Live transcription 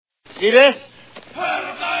See this? This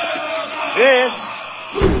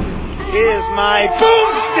is my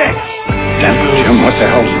boomstick. Damn it, Jim, what the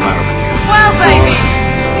hell's the matter? Well, baby,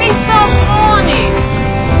 he's so horny.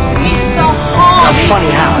 He's so horny. I'm funny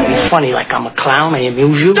how? You're funny like I'm a clown. I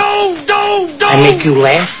amuse you. Don't. I make you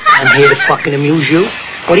laugh. I'm here to fucking amuse you.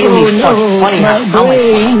 What do you mean funny how? How am I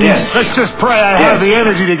funny? Yes, let's just pray I have the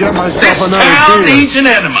energy to get myself another Town beer. needs an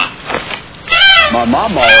enema. My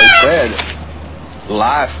mom always said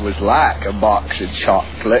life was like a box of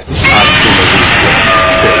chocolates. You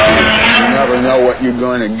never know what you're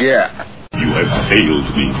going to get. You have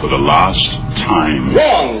failed me for the last time.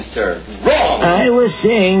 Wrong, sir. Wrong. I was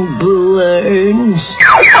saying balloons.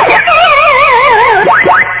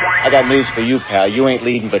 I got news for you, pal. You ain't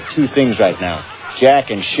leading but two things right now. Jack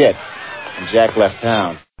and shit. And Jack left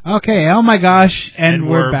town. Okay, oh my gosh, and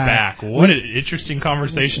we're back. What an interesting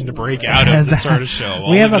conversation to break out of the start of the show.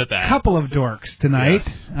 We have a couple of dorks tonight.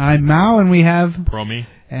 Yes. I'm Mao, and we have... Promi.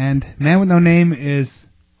 And Man With No Name is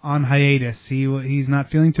on hiatus. He's not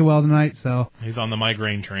feeling too well tonight, so... He's on the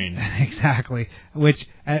migraine train. Exactly. Which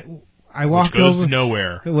I walked goes over... to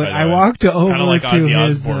nowhere. I walked over kind of like to Ozzy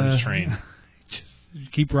his... Osbourne's train.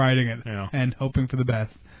 Just keep riding it and hoping for the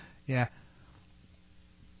best. Yeah.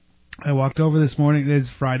 I walked over this morning. It's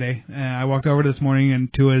Friday. I walked over this morning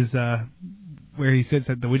and to his where he sits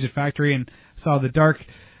at the widget factory and saw the dark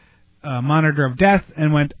monitor of death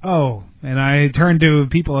and went, oh. And I turned to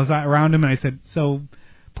people around him and I said, so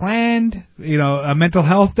planned, a mental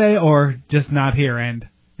health day or just not here? And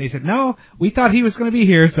they said, no, we thought he was going to be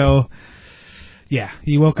here. So yeah,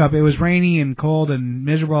 he woke up. It was rainy and cold and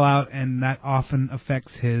miserable out, and that often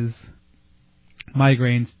affects his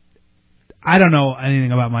migraines. I don't know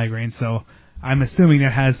anything about migraines, so I'm assuming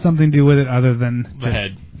that has something to do with it other than the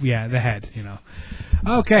head. Yeah, the head,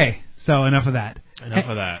 Okay, so enough of that.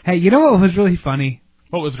 Hey, you know what was really funny?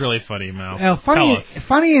 What was really funny, Mal?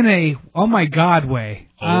 Funny in a oh my god way.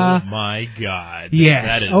 Oh my god. Yeah.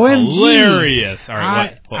 That is OMG. Hilarious. All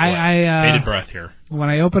right, what? I bated breath here. When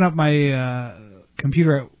I open up my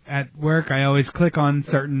computer at work, I always click on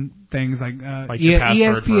certain things like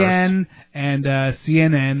ESPN and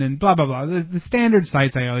CNN and blah blah blah. The standard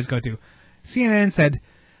sites I always go to. CNN said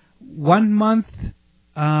 1 month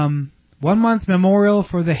memorial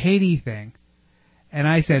for the Haiti thing, and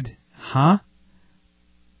I said, huh?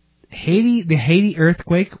 The Haiti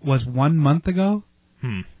earthquake was 1 month ago?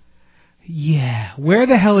 Yeah. Where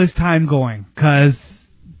the hell is time going? Because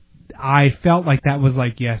I felt like that was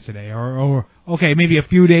like yesterday or okay, maybe a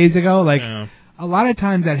few days ago. Like, a lot of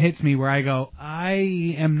times that hits me where I go,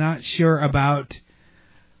 I am not sure about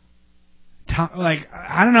time. Like,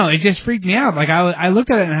 I don't know. It just freaked me out. Like, I looked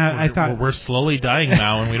at it and I thought... We're slowly dying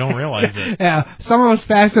now and we don't realize it. Yeah, some of us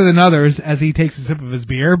faster than others as he takes a sip of his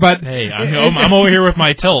beer, but... Hey, I'm over here with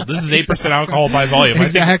my tilt. This is 8% alcohol by volume.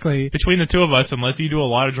 Exactly. I think between the two of us, unless you do a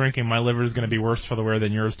lot of drinking, my liver is going to be worse for the wear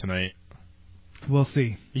than yours tonight. We'll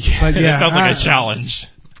see. Yeah, but it sounds like a challenge.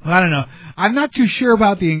 I don't know. I'm not too sure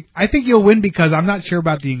about I think you'll win because I'm not sure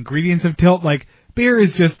about the ingredients of Tilt. Like, beer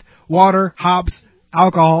is just water, hops,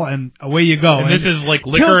 alcohol, and away you go. And this is like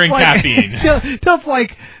liquor and caffeine. Tilt's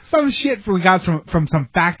like some shit we got from some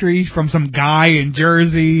factory, from some guy in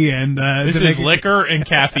Jersey. And this is liquor and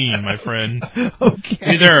caffeine, my friend.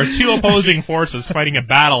 Okay. There are two opposing forces fighting a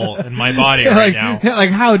battle in my body right now. Like,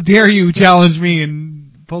 how dare you challenge me and...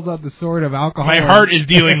 pulls out the sword of alcohol. My heart is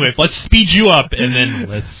dealing with, let's speed you up, and then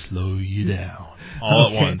let's slow you down. All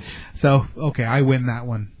at once. So, okay, I win that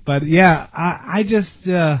one. But, yeah, I just,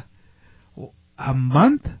 a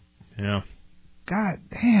month? Yeah. God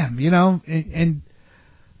damn, and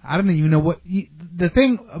I don't even know what, the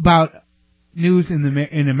thing about news in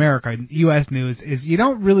America, U.S. news, is you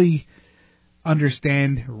don't really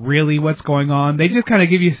understand really what's going on. They just kind of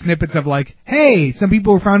give you snippets of like, hey, some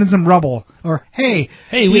people were found in some rubble, or hey,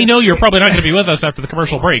 we know you're probably not going to be with us after the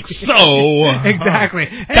commercial break, so exactly.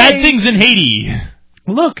 Bad things in Haiti.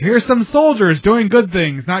 Look, here's some soldiers doing good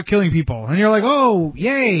things, not killing people, and you're like, oh,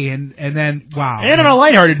 yay, and then wow. And on a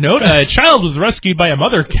lighthearted note, a child was rescued by a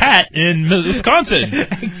mother cat in Wisconsin.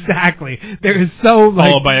 Exactly. There is so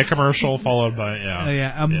followed by a commercial, followed by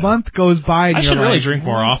a month goes by. And I should really like, drink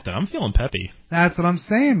more often. I'm feeling peppy. That's what I'm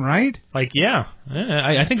saying, right? Like, yeah.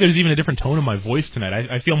 I think there's even a different tone in my voice tonight.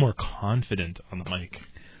 I feel more confident on the mic.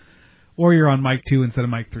 Or you're on mic 2 instead of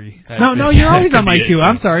mic 3. No, you're always on mic 2.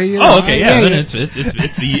 I'm sorry. Okay, yeah. Then it's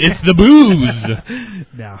the booze.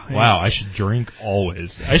 No. Wow, I should drink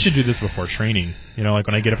always. I should do this before training. Like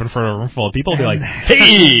when I get up in front of a room full of people, I'll be like,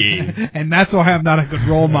 hey! And that's why I'm not a good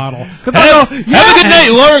role model. Have a good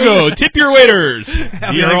night, Largo. Tip your waiters. Be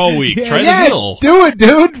here all week. Try the deal. Do it,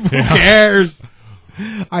 dude. Who cares?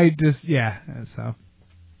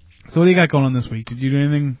 So what do you got going on this week? Did you do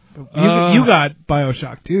anything? You got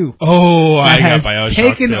BioShock 2. Oh, I got BioShock 2.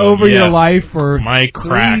 Taken over your life for my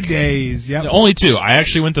crack. 3 days. Yep. Only 2. I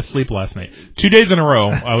actually went to sleep last night. 2 days in a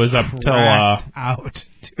row. I was up till out,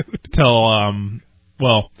 dude.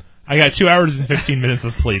 Well, I got 2 hours and 15 minutes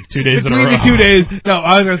of sleep. 2 days in a row. Between the 2 days. No,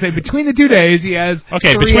 I was going to say between the 2 days he has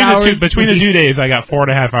 3 hours. Between the 2 days, I got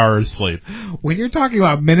 4.5 hours sleep. When you're talking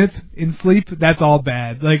about minutes in sleep, that's all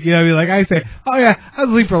bad. Like, you know, like I say, oh yeah, I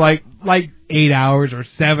sleep for like 8 hours or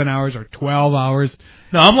 7 hours or 12 hours.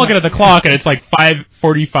 No, I'm looking at the clock and it's like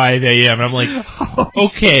 5:45 a.m. and I'm like,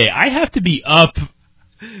 okay, I have to be up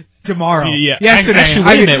tomorrow. Yeah. Yesterday. Actually,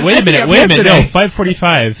 wait a minute. No,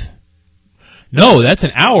 5:45. No, that's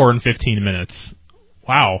an hour and 15 minutes.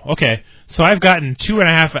 Wow. Okay. So I've gotten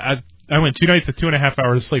 2.5. I went 2 nights with 2.5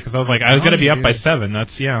 hours of sleep because I was like, I was going to be up by 7.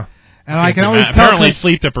 That's, yeah. And I can always apparently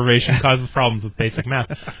sleep deprivation causes problems with basic math.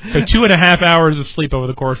 So 2.5 hours of sleep over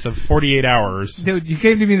the course of 48 hours. Dude, you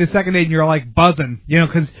came to me the second day and you're like buzzing, you know,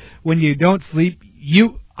 because when you don't sleep,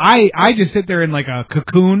 I just sit there in like a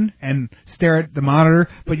cocoon and stare at the monitor,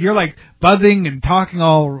 but you're like buzzing and talking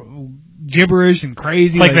all gibberish and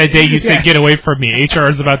crazy. Like that day you said, get away from me. HR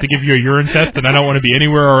is about to give you a urine test and I don't want to be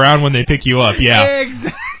anywhere around when they pick you up. Yeah.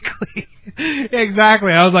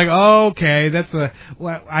 Exactly. I was like, okay, that's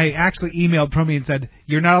I actually emailed Promi and said,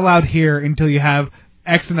 you're not allowed here until you have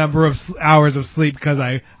X number of hours of sleep because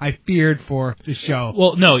I feared for the show.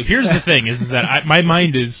 Well, no, here's the thing is that my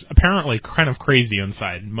mind is apparently kind of crazy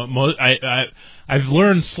inside. I've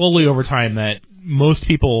learned slowly over time that most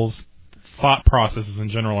people's thought processes in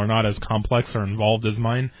general are not as complex or involved as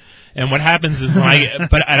mine. And what happens is when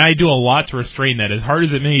I do a lot to restrain that. As hard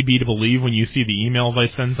as it may be to believe when you see the emails I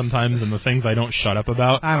send sometimes and the things I don't shut up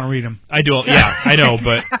about. I don't read them. I do. Yeah, I know,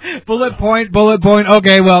 but bullet point.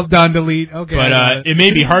 Okay, well done. Delete. Okay. But it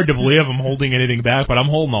may be hard to believe I'm holding anything back, but I'm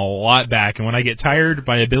holding a lot back. And when I get tired,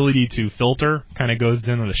 my ability to filter kind of goes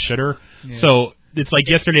into the shitter. Yeah. So it's like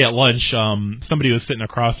yesterday at lunch, somebody was sitting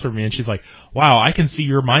across from me and she's like, "Wow, I can see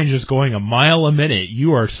your mind just going a mile a minute.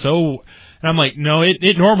 You are so." And I'm like, no,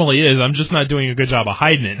 it normally is. I'm just not doing a good job of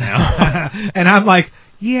hiding it now. And I'm like,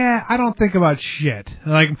 yeah, I don't think about shit.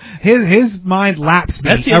 Like his mind laps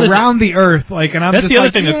me around the earth. Like, and I'm that's just the other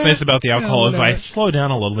like, thing that's nice about the alcohol is whatever. I slow down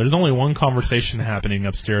a little. There's only one conversation happening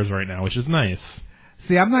upstairs right now, which is nice.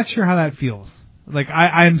 See, I'm not sure how that feels. Like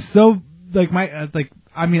I'm so like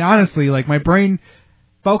I mean honestly, like my brain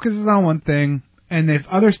focuses on one thing, and if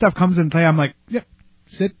other stuff comes in play, I'm like, yep,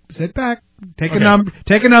 sit back. Take a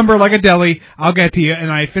number like a deli. I'll get to you,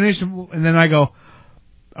 and I finish, and then I go,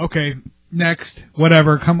 okay, next,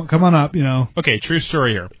 whatever, come on up, you know. Okay, true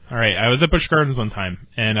story here. All right, I was at Busch Gardens one time,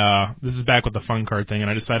 and this is back with the fun card thing, and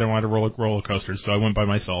I decided I wanted to roller coasters, so I went by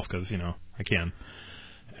myself because I can.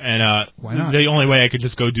 And why not? The only way I could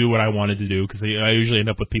just go do what I wanted to do, because I usually end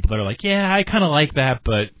up with people that are like, yeah, I kind of like that,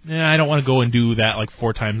 but I don't want to go and do that like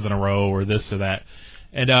 4 times in a row or this or that.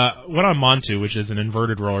 And went on Montu, which is an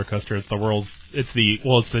inverted roller coaster. It's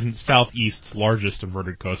the Southeast's largest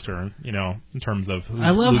inverted coaster, in terms of. I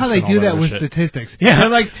love how they do that with statistics. Yeah, they're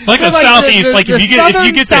like the Southeast.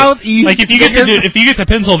 If you get to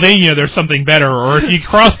Pennsylvania, there's something better, or if you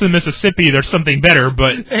cross the Mississippi, there's something better.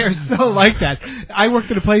 But they're so like that. I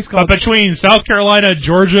worked at a place called. But between South Carolina,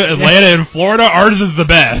 Georgia, Atlanta, and Florida, ours is the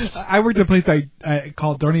best. I worked at a place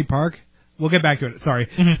called Dorney Park. We'll get back to it. Sorry.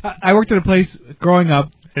 Mm-hmm. I worked at a place growing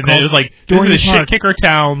up. And then it was like, this is the shit kicker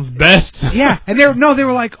town's best. Yeah. And they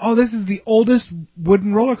were like, oh, this is the oldest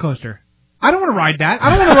wooden roller coaster. I don't want to ride that. I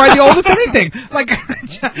don't want to ride the oldest anything. Like,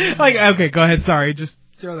 okay, go ahead. Sorry. Just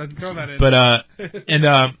throw that in. But, I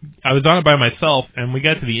was on it by myself, and we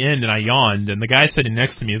got to the end, and I yawned, and the guy sitting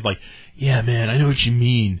next to me is like, yeah, man, I know what you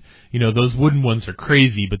mean. Those wooden ones are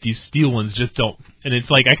crazy, but these steel ones just don't. And it's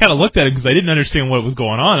like, I kind of looked at it because I didn't understand what was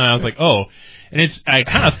going on, and I was like, oh. And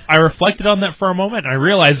I reflected on that for a moment, and I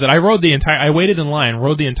realized that I waited in line,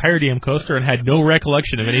 rode the entire damn coaster, and had no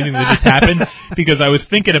recollection of anything that just happened, because I was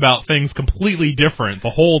thinking about things completely different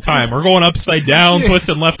the whole time. We're going upside down,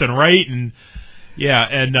 twisting left and right, and yeah,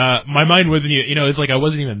 and my mind wasn't, it's like I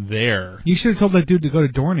wasn't even there. You should have told that dude to go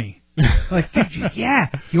to Dorney. Like, dude, yeah,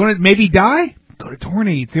 you want to maybe die? Go to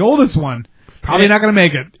Dorney. It's the oldest one. Probably not going to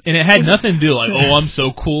make it. And it had nothing to do like, oh, I'm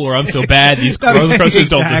so cool or I'm so bad. These roller coasters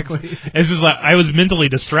don't. Exactly. It's just like I was mentally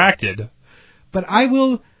distracted. But I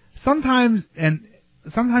will sometimes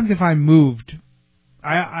if I'm moved,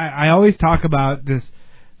 I always talk about this.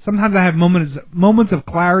 Sometimes I have moments of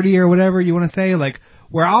clarity or whatever you want to say, like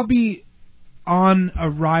where I'll be on a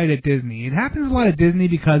ride at Disney. It happens a lot at Disney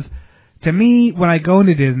because to me, when I go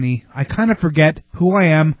into Disney, I kind of forget who I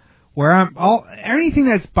am, where anything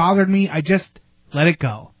that's bothered me, I just let it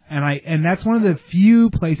go. And that's one of the few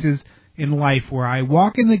places in life where I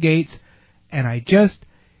walk in the gates and I just,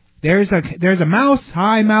 there's a mouse,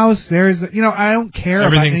 hi mouse, I don't care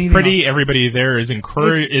about anything. Everything's pretty, everybody there is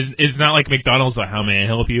encouraged, it's not like McDonald's, how may I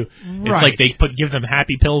help you? It's like they give them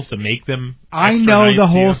happy pills to make them I know the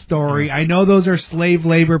whole story. I know those are slave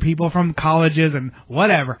labor people from colleges and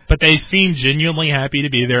whatever. But they seem genuinely happy to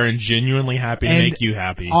be there and genuinely happy to make you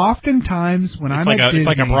happy. Oftentimes when I'm at Disney... It's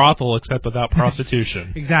like a brothel except without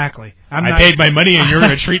prostitution. Exactly. I paid my money and you're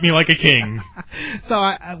going to treat me like a king. So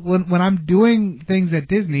when I'm doing things at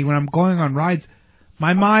Disney, when I'm going on rides,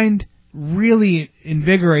 my mind really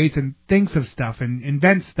invigorates and thinks of stuff and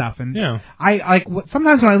invents stuff. And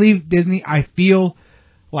sometimes when I leave Disney, I feel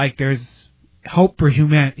like there's hope for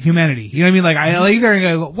humanity. You know what I mean? Like I leave there and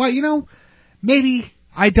go, well, maybe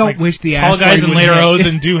I don't wish the tall asteroid guys in would later hit. O's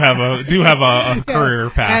and do have a career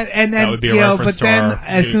path. And then that would be a reference but then to our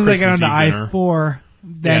as soon as I get onto I-4,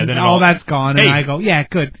 then all that's gone, and I go, yeah,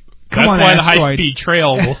 good. Come on, that's why asteroid. the high-speed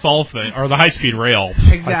trail will solve things, or the high-speed rail.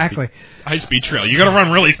 Exactly. High-speed trail. You got to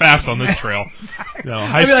run really fast on this trail. No,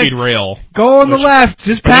 high-speed rail. Go on the left,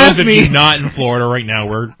 just pass me. For those of you not in Florida right now,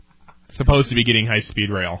 we're supposed to be getting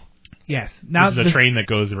high-speed rail. Yes. Now this is a train that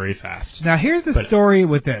goes very fast. Now here's the story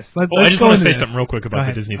with this. Let's I just want to say this. something real quick about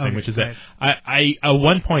the Disney thing, which is that I at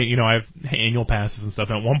one point, I have annual passes and stuff.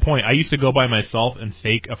 And at one point, I used to go by myself and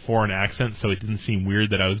fake a foreign accent, so it didn't seem weird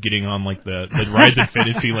that I was getting on like the rides in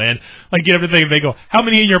Fantasyland. Like get everything, and they go, "How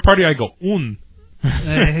many in your party?" I go, "Un."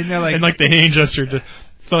 And like the hand gesture.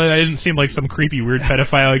 So I didn't seem like some creepy weird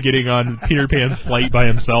pedophile getting on Peter Pan's flight by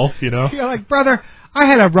himself. You're like, brother, I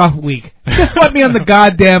had a rough week. Just let me on the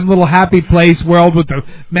goddamn little happy place world with the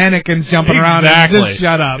mannequins jumping around and just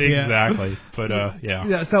shut up. Exactly. Yeah. But,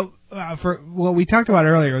 yeah. So, for what we talked about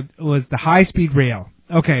earlier was the high-speed rail.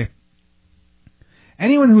 Okay.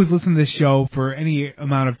 Anyone who's listened to this show for any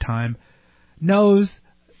amount of time knows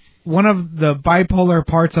one of the bipolar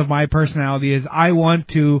parts of my personality is I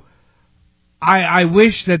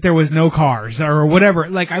wish that there was no cars or whatever.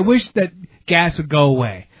 Like, I wish that gas would go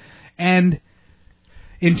away. And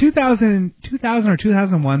in 2000 or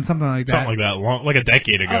 2001, something like that. Something like that, like a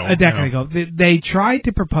decade ago. A decade ago. They tried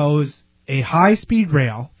to propose a high-speed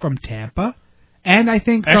rail from Tampa, and I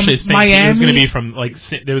think from Miami. It was going to be from,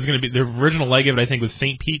 there was going to be, the original leg of it, I think, was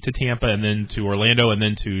St. Pete to Tampa, and then to Orlando, and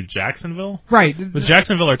then to Jacksonville? Right. It was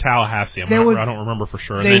Jacksonville or Tallahassee? I don't remember for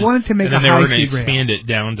sure. They wanted to make a high-speed rail. And then they were going to expand it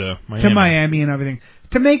down to Miami. To Miami and everything.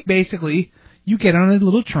 To make, basically, you get on a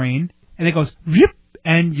little train, and it goes, rip,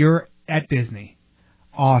 and you're at Disney.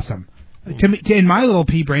 Awesome. In my little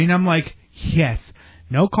pea brain, I'm like, yes,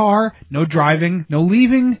 no car, no driving, no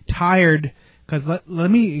leaving tired. Because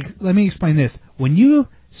let me explain this. When you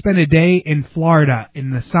spend a day in Florida in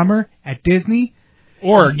the summer at Disney,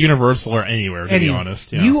 or Universal or anywhere, to be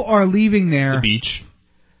honest, you are leaving there the beach,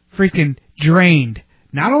 freaking drained.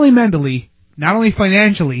 Not only mentally, not only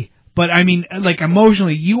financially, but I mean, like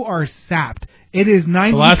emotionally, you are sapped. It is 90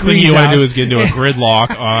 degrees out. The last thing you want to do is get into a gridlock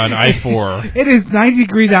on I-4. It is 90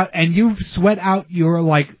 degrees out, and you've sweat out your,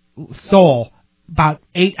 soul about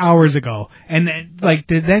 8 hours ago. And,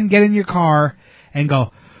 to then get in your car and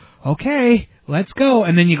go, okay, let's go.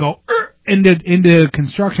 And then you go into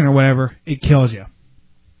construction or whatever, it kills you.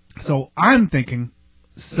 So I'm thinking,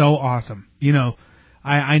 so awesome.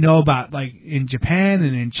 I know about, in Japan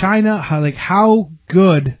and in China, how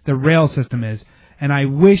good the rail system is. And I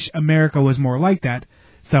wish America was more like that.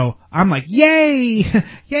 So I'm like, yay,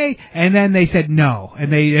 yay. And then they said no.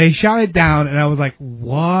 And they shot it down. And I was like,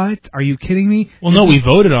 what? Are you kidding me? Well, no, we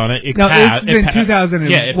voted on it. It passed. It's been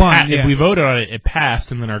 2001. If we voted on it, it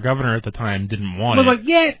passed. And then our governor at the time didn't want it. I was like,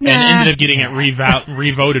 yeah, nah. And ended up getting it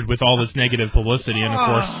revoted with all this negative publicity. And, of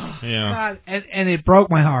course, God. And it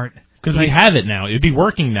broke my heart. Because we have it now. It'd be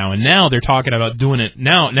working now. And now they're talking about doing it.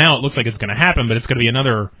 Now it looks like it's going to happen, but it's going to be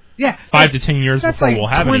another... 5 to 10 years before we'll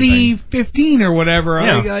have anything. 2015 or whatever.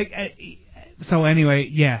 Yeah. So anyway,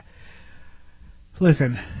 yeah.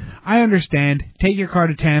 Listen, I understand. Take your car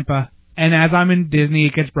to Tampa, and as I'm in Disney,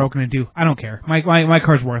 it gets broken into. I don't care. My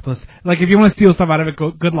car's worthless. If you want to steal stuff out of it,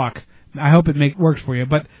 good luck. I hope it works for you.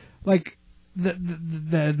 But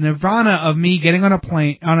the nirvana of me getting on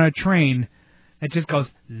a train that just goes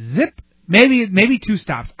zip. Maybe 2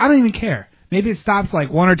 stops. I don't even care. Maybe it stops 1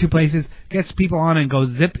 or 2 places, gets people on, and goes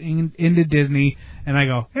zipping into Disney. And I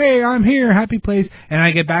go, hey, I'm here, happy place. And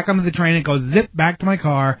I get back onto the train and go zip back to my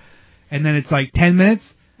car. And then it's 10 minutes.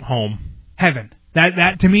 Home. Heaven.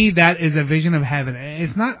 That to me, that is a vision of heaven.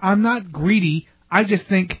 I'm not greedy. I just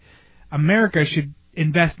think America should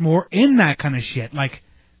invest more in that kind of shit.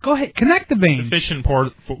 Go ahead, connect the veins. Efficient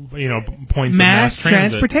points of Mass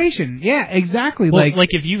transit. transportation. Yeah, exactly. Well, like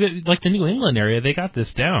if you like the New England area, they got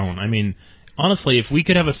this down. I mean, honestly, if we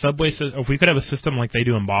could have a if we could have a system like they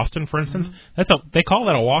do in Boston, for instance, they call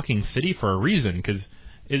that a walking city for a reason, because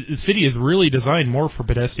the city is really designed more for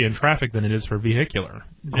pedestrian traffic than it is for vehicular.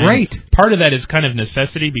 Great. And part of that is kind of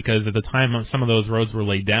necessity, because at the time some of those roads were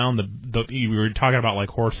laid down. We were talking about like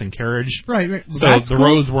horse and carriage. Right. So the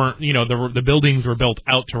roads weren't, the buildings were built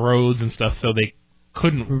out to roads and stuff, so they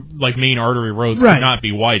couldn't, like main artery roads could not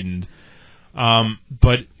be widened.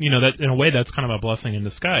 But that in a way that's kind of a blessing in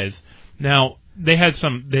disguise. Now they have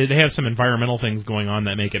some environmental things going on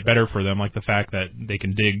that make it better for them, like the fact that they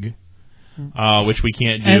can dig. Which we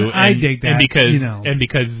can't do, and I dig that, and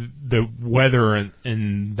because the weather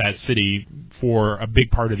in that city for a big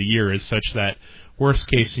part of the year is such that worst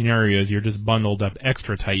case scenario is you're just bundled up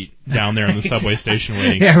extra tight down there in the subway station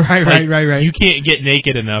waiting. Yeah, right. You can't get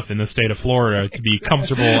naked enough in the state of Florida to be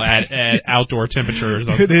comfortable at outdoor temperatures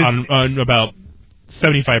on about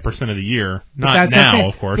 75% of the year. Not now, okay.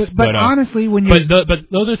 of course. But honestly, when you... But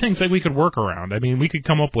those are things that we could work around. I mean, we could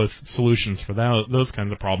come up with solutions for those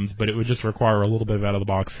kinds of problems, but it would just require a little bit of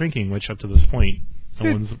out-of-the-box thinking, which up to this point, no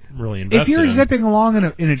one's really invested in. If you're zipping along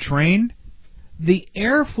in a train, the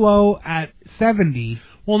airflow at 70...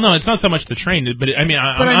 Well, no, it's not so much the train, but I'm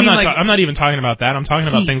not even talking about that. I'm talking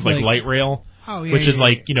about things like light rail. Which is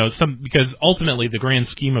like, because ultimately the grand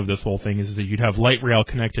scheme of this whole thing is that you'd have light rail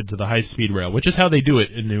connected to the high-speed rail, which is how they do it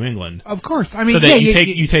in New England. Of course. I mean, so that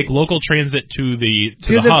you take local transit to the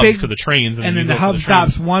hubs, to the trains, and then the hub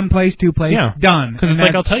stops one place, two places, done. Because it's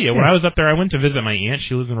like, I'll tell you, when I was up there, I went to visit my aunt.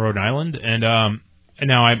 She lives in Rhode Island, and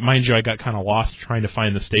now, I got kind of lost trying to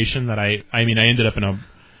find the station that I ended up in a...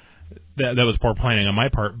 That was poor planning on my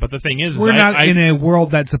part, but the thing is, we're not in a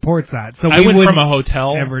world that supports that. So I went from a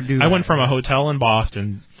hotel. I went from a hotel in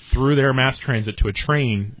Boston through their mass transit to a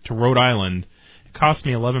train to Rhode Island. It cost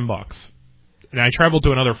me $11, and I traveled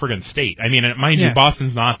to another friggin' state. I mean, mind you,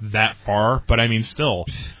 Boston's not that far, but I mean, still.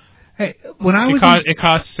 Hey, when I was it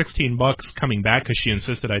cost $16 coming back because she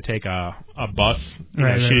insisted I take a bus. She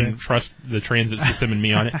didn't trust the transit system and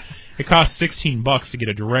me on it. It cost $16 to get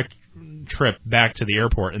a direct trip back to the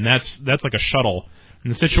airport, and that's like a shuttle.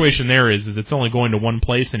 And the situation there is it's only going to one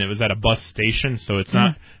place, and it was at a bus station, so it's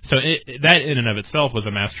not. So that in and of itself was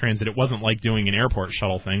a mass transit. It wasn't like doing an airport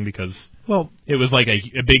shuttle thing, because it was like a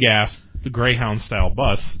big ass Greyhound style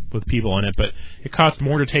bus with people in it, but it cost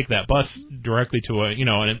more to take that bus directly to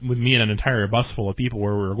with me and an entire bus full of people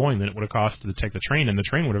where we were going than it would have cost to take the train, and the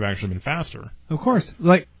train would have actually been faster. Of course,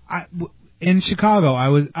 like in Chicago, I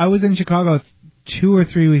was in Chicago 2 or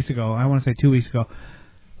 3 weeks ago. I want to say 2 weeks ago.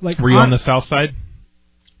 Like, were you on the south side?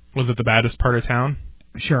 Was it the baddest part of town?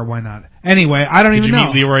 Sure, why not? Anyway, I don't even know. Did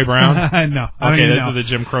you meet Leroy Brown? No. Okay, this is the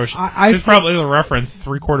Jim Croce. There's probably a reference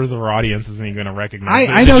 3/4 of our audience isn't even going to recognize.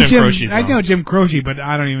 I know Jim Croce, but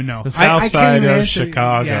I don't even know. The south side of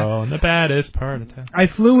Chicago, the baddest part of town. I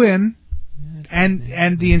flew in,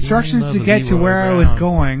 and the instructions to get to where I was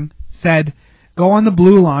going said, go on the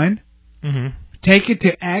blue line, take it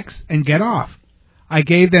to X, and get off. I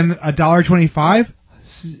gave them $1.25,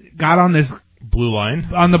 got on this blue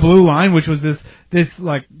line, which was this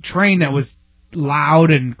like train that was loud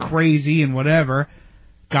and crazy and whatever.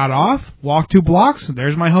 Got off, walked 2 blocks, and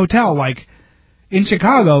there's my hotel. Like in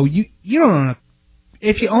Chicago, you don't own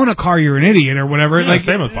if you own a car, you're an idiot or whatever. Yeah, like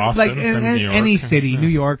same with Boston, like any city, New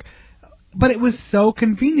York. But it was so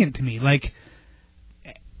convenient to me. Like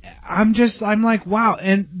I'm like, wow.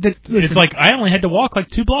 And it's like I only had to walk like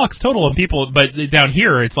 2 blocks total, and but down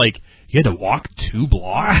here it's like you had to walk 2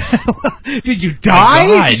 blocks. Did you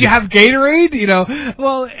die? Did you have Gatorade?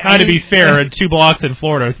 Well, to be fair, 2 blocks in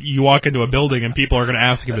Florida, you walk into a building and people are going to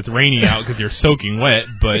ask if it's raining out because you're soaking wet.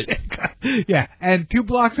 But yeah, and 2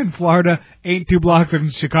 blocks in Florida ain't 2 blocks in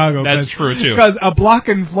Chicago. That's true too. Because a block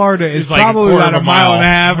in Florida is like probably about a mile and a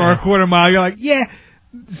half or a quarter mile. You're like, yeah,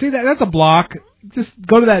 see that's a block. Just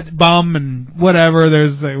go to that bum and whatever.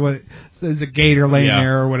 There's a gator laying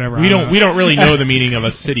there or whatever. We don't really know the meaning of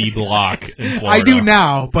a city block in Florida. I do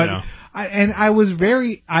now, but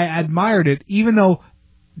I admired it, even though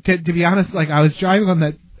to be honest, like I was driving on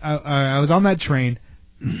that I was on that train,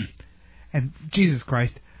 and Jesus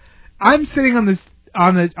Christ, I'm sitting on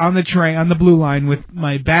the train on the blue line with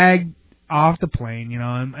my bag off the plane,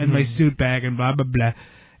 and my suit bag and blah blah blah,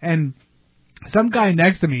 and some guy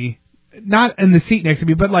next to me. Not in the seat next to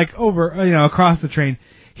me, but like over, across the train.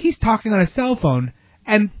 He's talking on a cell phone,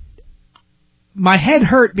 and my head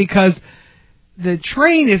hurt because the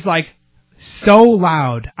train is like so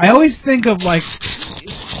loud. I always think of like,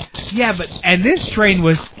 yeah, but and this train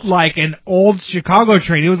was like an old Chicago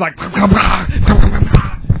train. It was like,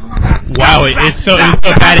 wow, it's so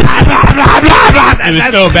bad. It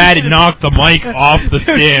was so bad it knocked the mic off the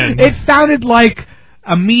stand. It sounded like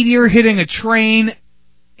a meteor hitting a train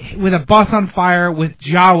with a bus on fire with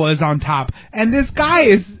Jawas on top. And this guy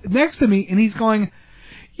is next to me, and he's going,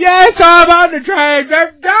 yes, I'm on the train.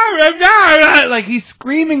 Like, he's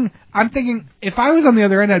screaming. I'm thinking, if I was on the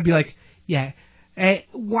other end, I'd be like, yeah, hey,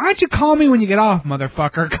 why don't you call me when you get off,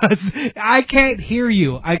 motherfucker? Because I can't hear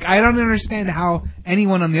you. I don't understand how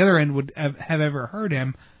anyone on the other end would have ever heard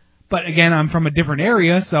him. But again, I'm from a different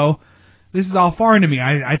area, so this is all foreign to me.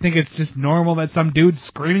 I think it's just normal that some dude's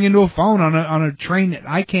screaming into a phone on a train that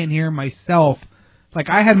I can't hear myself. Like,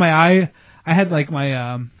 I had my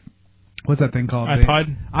what's that thing called?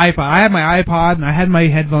 iPod? iPod. I had my iPod, and I had my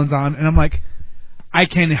headphones on, and I'm like, I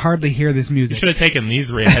can hardly hear this music. You should have taken these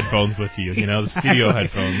headphones with you, you know, the studio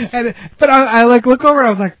headphones. But I like look over, and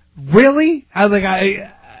I was like, really? I was like,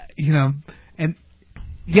 you know, and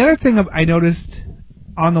the other thing I noticed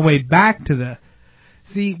on the way back to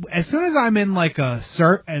as soon as I'm in like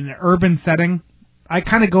an urban setting, I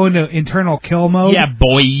kind of go into internal kill mode. Yeah,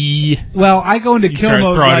 boy. Well, I go into kill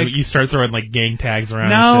mode. You start throwing like gang tags around.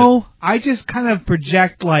 No, and shit. I just kind of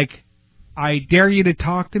project like, I dare you to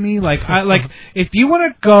talk to me. Like, if you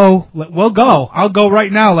want to go, we'll go. I'll go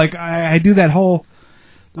right now. Like, I do that whole,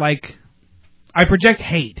 like, I project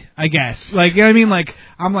hate, I guess. Like, you know what I mean? Like,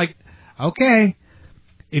 I'm like, okay,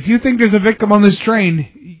 if you think there's a victim on this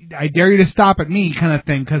train, I dare you to stop at me, kind of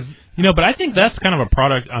thing. Cause, you know, but I think that's kind of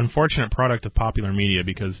unfortunate product of popular media,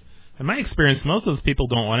 because in my experience, most of those people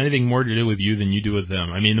don't want anything more to do with you than you do with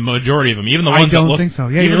them. I mean, the majority of them, even the ones that look, think so.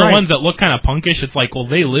 Yeah, even the ones that look kind of punkish, it's like, well,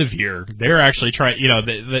 they live here. They're actually trying, you know,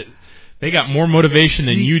 they got more motivation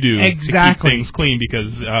than you do to keep things clean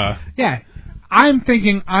because, yeah, I'm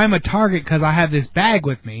thinking I'm a target because I have this bag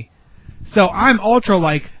with me. So I'm ultra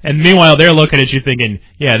like... And meanwhile, they're looking at you thinking,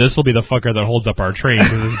 yeah, this will be the fucker that holds up our train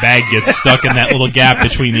because his bag gets stuck in that little gap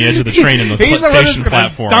between the edge of the train and the station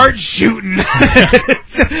platform. Start shooting.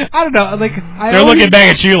 I don't know. Like, they're looking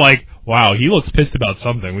back at you like, wow, he looks pissed about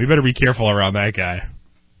something. We better be careful around that guy.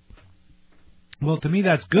 Well, to me,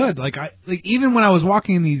 that's good. Like even when I was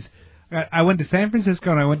walking in these... I went to San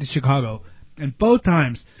Francisco and I went to Chicago. And both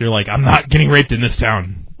times... You're like, I'm not getting raped in this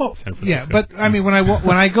town. Well, yeah, but, I mean, when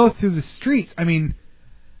I go through the streets, I mean,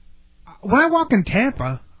 when I walk in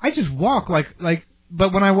Tampa, I just walk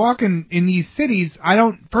but when I walk in these cities,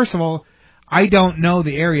 first of all, I don't know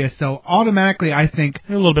the area, so automatically I think...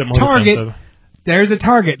 You're a little bit more Target, defensive. There's a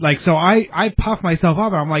Target. Like, so I puff myself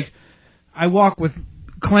up, I'm like, I walk with...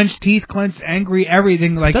 clenched teeth, clenched, angry,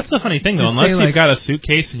 everything. Like, that's the funny thing, though. Unless you've got a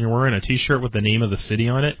suitcase and you're wearing a T-shirt with the name of the city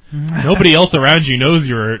on it, nobody else around you knows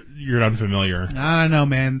you're unfamiliar. I don't know,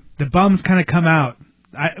 man. The bums kind of come out.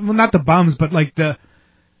 Well, not the bums, but like the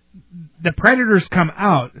predators come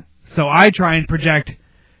out. So I try and project.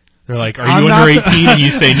 They're like, "Are you under 18?" And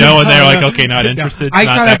you say no, and they're like, "Okay, not interested." It's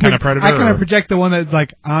not that kind of predator. I kind of project the one that's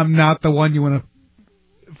like, "I'm not the one you want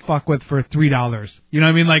to fuck with for $3." You know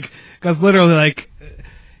what I mean? Like, because literally, like.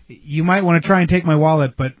 You might want to try and take my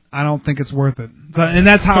wallet, but I don't think it's worth it. So, and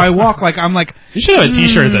that's how I walk. Like, I'm like... You should have a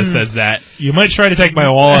T-shirt that says that. You might try to take my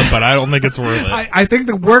wallet, but I don't think it's worth it. I think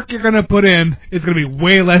the work you're going to put in is going to be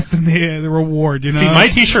way less than the reward, you know? See, my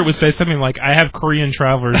T-shirt would say something like, I have Korean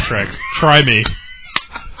traveler's tricks. Try me.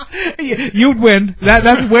 You'd win.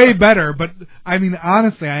 That's way better. But, I mean,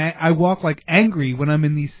 honestly, I walk, like, angry when I'm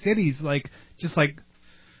in these cities. Like, just like...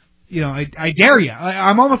 You know, I dare you.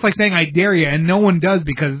 I'm almost like saying I dare you, and no one does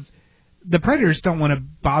because the predators don't want to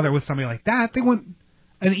bother with somebody like that. They want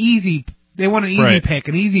an easy pick,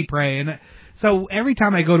 an easy prey. And so every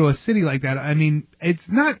time I go to a city like that, I mean, it's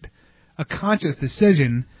not a conscious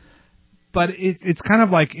decision, but it's kind of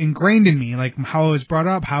like ingrained in me, like how I was brought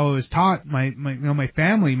up, how I was taught. My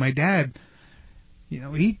family, my dad, you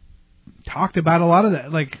know, he talked about a lot of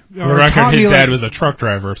that. Like, for the record, his dad was a truck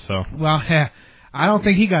driver, so. Well, yeah. I don't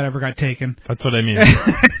think he ever got taken. That's what I mean.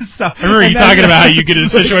 I remember you talking about how you get into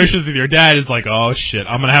situations with your dad. It's like, oh, shit,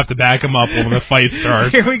 I'm going to have to back him up when the fight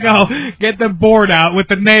starts. Here we go. Get the board out with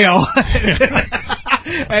the nail.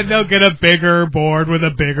 And they'll get a bigger board with a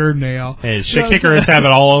bigger nail. Hey, shit kickers have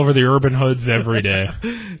it all over the urban hoods every day.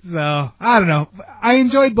 So, I don't know. I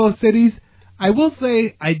enjoyed both cities. I will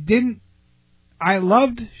say I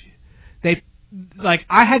loved... Like,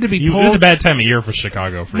 I had to be pulled... It was a bad time of year for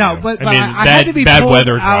Chicago for you. No, but I had to be bad pulled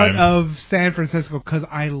weather out time. of San Francisco because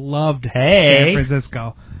I loved San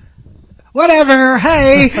Francisco. Whatever,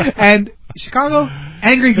 hey! And Chicago,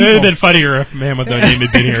 Angry It would have people. been funnier if Man with No Name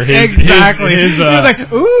had been here. Exactly. His, He was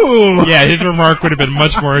like, ooh. yeah, his remark would have been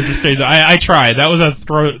much more interesting. I tried. That was a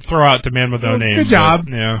throw out to Man with No Name. Good job.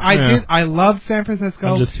 But, yeah, I loved San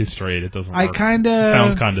Francisco. I'm just too straight. It doesn't I work. kinda It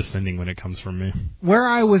sounds condescending when it comes from me. Where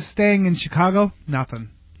I was staying in Chicago, nothing.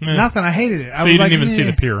 Nothing. I hated it. So you didn't even see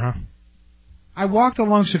the pier, huh? I walked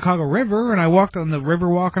along Chicago River, and I walked on the river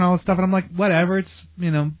walk and all this stuff, and I'm like, whatever. It's,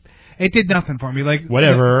 it did nothing for me. Like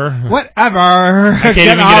Whatever. Whatever. I can't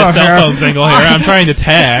even get a cell phone signal here. I'm trying to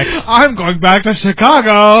text. I'm going back to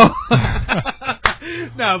Chicago.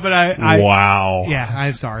 No, but I. Wow. Yeah,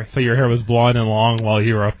 I'm sorry. So your hair was blonde and long while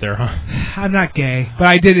you were up there, huh? I'm not gay, but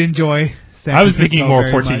I did enjoy San I was Francisco thinking more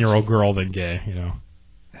very 14-year-old girl than gay,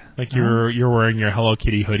 Like you're wearing your Hello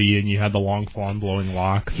Kitty hoodie and you had the long blowing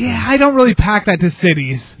locks. Yeah, I don't really pack that to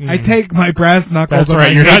cities. I take my brass knuckles. That's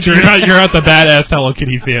right. You're not the badass Hello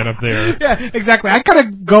Kitty fan up there. Yeah, exactly. I kind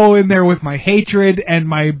of go in there with my hatred and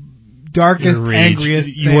my darkest, angriest.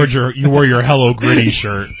 You wore your Hello Gritty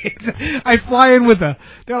shirt. I fly in with they're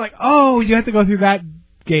like, oh, you have to go through that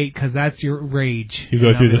gate because that's your rage. You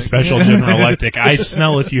go through the special General Electric. I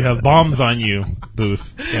smell if you have bombs on you booth.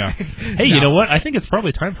 Yeah. Hey, you know what? I think it's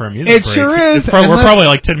probably time for a music break. It sure is. We're probably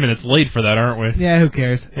like 10 minutes late for that, aren't we? Yeah, who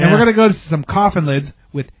cares? Yeah. And we're gonna go to some coffin lids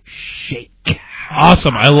with Shake.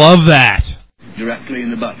 Awesome. I love that. Directly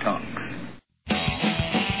in the buttocks.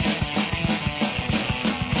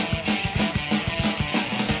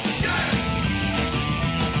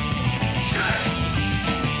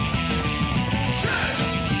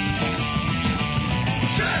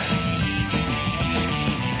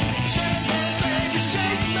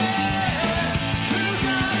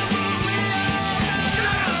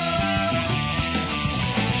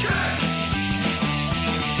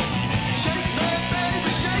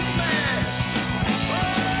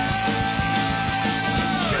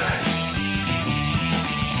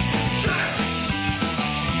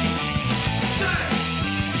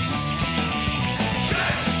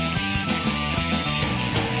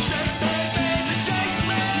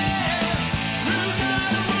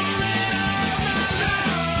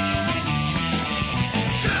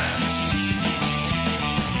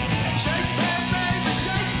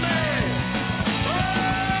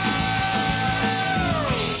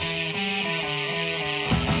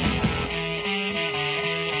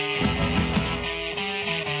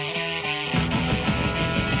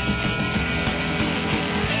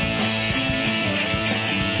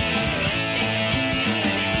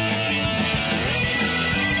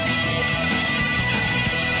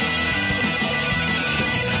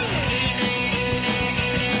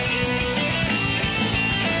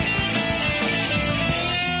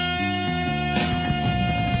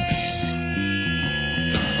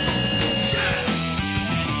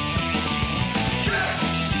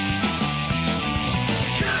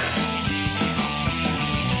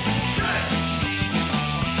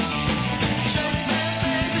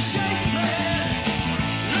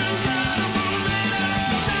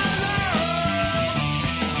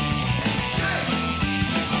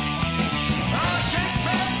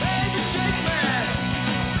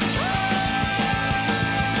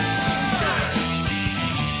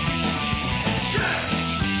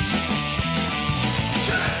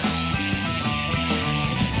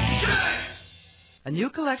 A new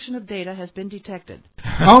collection of data has been detected.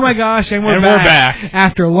 Oh my gosh, and we're back.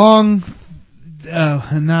 After long,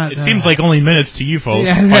 It seems like only minutes to you folks,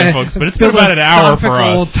 yeah, folks, but it's been about an hour for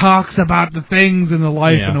us. Talks about the things in the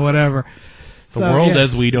life and whatever. The world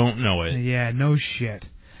as we don't know it. Yeah, no shit.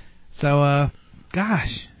 So,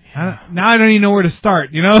 gosh. Now I don't even know where to start,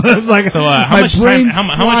 It's like, so how much time? How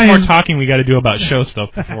much more talking we got to do about show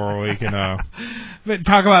stuff before we can but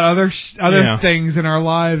talk about other things in our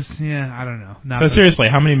lives? Yeah, I don't know. But seriously,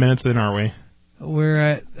 how many minutes in are we?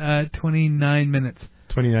 We're at 29 minutes.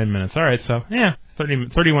 29 minutes. All right, so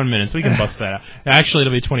 31 minutes. We can bust that out. Actually,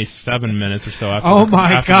 it'll be 27 minutes or so after. Oh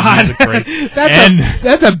my God,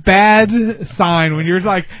 that's a bad sign when you're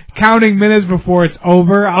like counting minutes before it's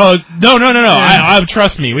over. No.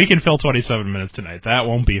 Trust me, we can fill 27 minutes tonight. That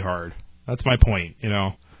won't be hard. That's my point.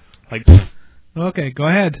 Like. Okay, go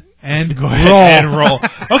ahead and roll.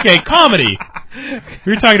 Okay, comedy.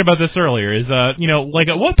 We were talking about this earlier. Is like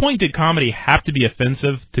at what point did comedy have to be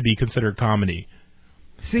offensive to be considered comedy?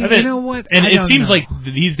 See, you know what? And it seems like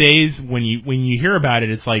these days when you hear about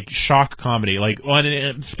it, it's like shock comedy. Like,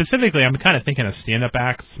 specifically, I'm kind of thinking of stand-up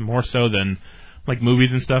acts more so than like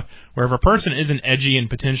movies and stuff, where if a person isn't edgy and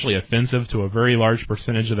potentially offensive to a very large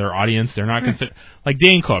percentage of their audience, they're not considered. Like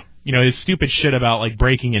Dane Cook. his stupid shit about like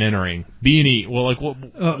breaking and entering. B&E. Well, like what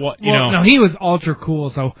No, he was ultra cool.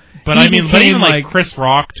 So, but I mean, but even like Chris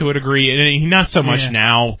Rock to a degree, and he not so much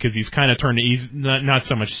now because he's kind of turned. He's not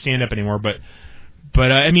so much stand up anymore, but.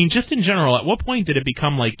 I mean, just in general, at what point did it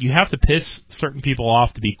become like you have to piss certain people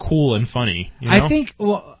off to be cool and funny? You know? I think,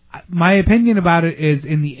 my opinion about it is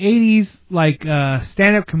in the 80s, like,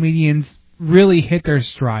 stand-up comedians really hit their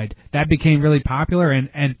stride. That became really popular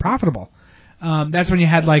and profitable. That's when you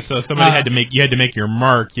had like... So somebody you had to make your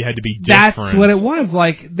mark, you had to be different. That's what it was.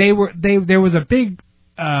 Like, there was a big,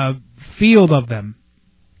 field of them.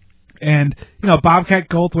 And, Bobcat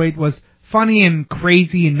Goldthwait was funny and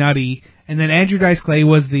crazy and nutty. And then Andrew Dice Clay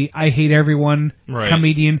was the I Hate Everyone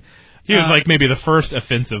comedian. He was like maybe the first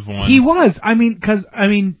offensive one. He was. I mean,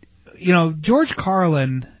 George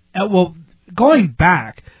Carlin, going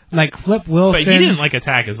back, like Flip Wilson. But he didn't like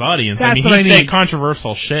attack his audience. He said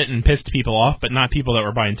controversial shit and pissed people off, but not people that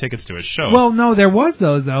were buying tickets to his show. Well, no, there was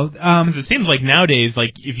those, though. Because it seems like nowadays,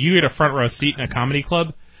 like if you get a front row seat in a comedy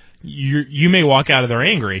club, you may walk out of there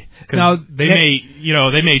angry because they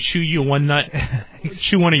may chew one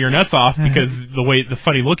of your nuts off because the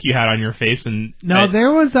funny look you had on your face and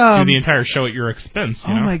there was do the entire show at your expense.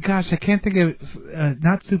 My gosh, I can't think of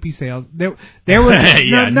not Soupy Sales. There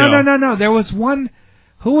was no. There was one.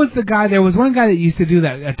 Who was the guy? There was one guy that used to do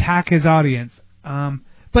that, attack his audience.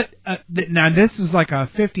 But now this was like a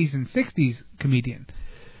 50s and 60s comedian,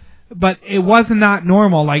 but it was not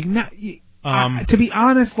normal. Like to be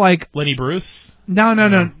honest, like Lenny Bruce.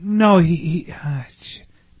 No. He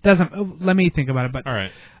doesn't. Let me think about it. But all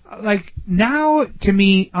right, like now, to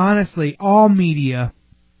me, honestly, all media,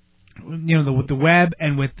 with the web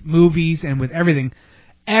and with movies and with everything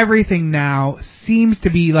now seems to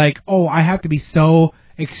be like, I have to be so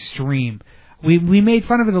extreme. We made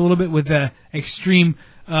fun of it a little bit with the extreme.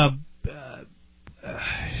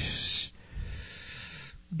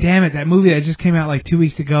 Damn it! That movie that just came out like 2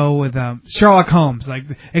 weeks ago with Sherlock Holmes, like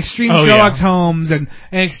extreme Sherlock Holmes and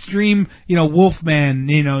extreme, Wolfman.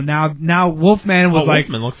 Now Wolfman was like.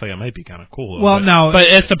 Wolfman looks like it might be kind of cool. Well, no, but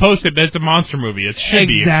it's supposed to. It's a monster movie. It should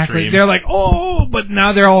be extreme. They're like, but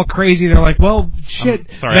now they're all crazy. They're like, well, shit.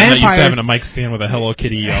 Sorry, I'm not used to having a mic stand with a Hello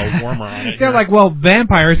Kitty warmer on it. They're like, well,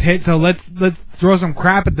 vampires hit, so let's throw some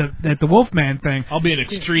crap at the Wolfman thing. I'll be an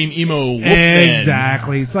extreme emo Wolfman.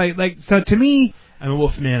 Exactly. It's like so to me. I'm a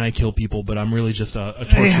wolf man, I kill people, but I'm really just a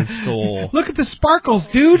tortured soul. Look at the sparkles,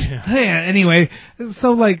 dude! Yeah, anyway,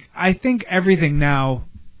 so, like, I think everything now,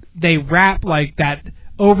 they rap, like, that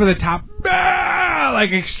over-the-top,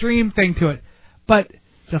 like, extreme thing to it. But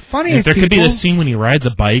the funniest there could be the scene when he rides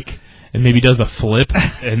a bike and maybe does a flip,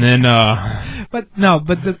 and then, But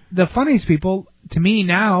the funniest people, to me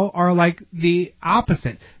now, are, like, the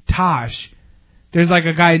opposite. Tosh. There's, like,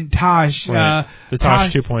 a guy, Tosh. Right. The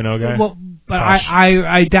Tosh 2.0 guy. Well, but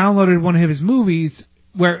I downloaded one of his movies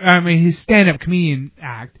his stand-up comedian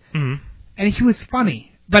act, and he was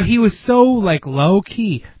funny, but he was so like low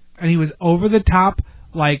key, and he was over the top,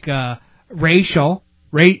 like racist,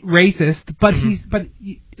 but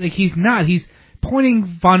he's not. He's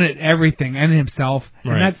pointing fun at everything and himself,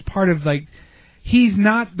 and that's part of like. He's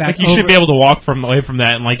not that. Like you should be able to walk away from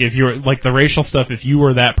that, and like if you're like the racial stuff, if you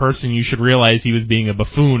were that person, you should realize he was being a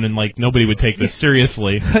buffoon, and like nobody would take this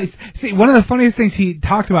seriously. See, one of the funniest things he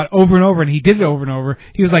talked about over and over, and he did it over and over.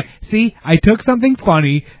 He was like, "See, I took something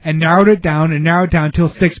funny and narrowed it down until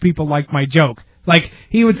 6 people liked my joke." Like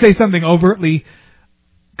he would say something overtly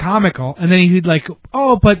comical, and then he'd like,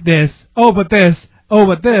 but this, but this,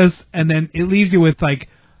 but this, and then it leaves you with like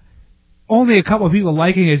only a couple of people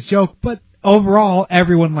liking his joke, but overall,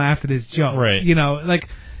 everyone laughed at his joke. Right.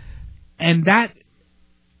 And that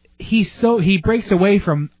he breaks away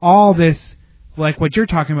from all this, like what you're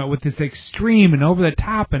talking about with this extreme and over the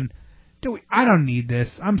top. And I don't need this.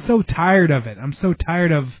 I'm so tired of it. I'm so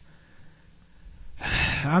tired of.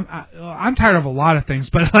 I'm tired of a lot of things,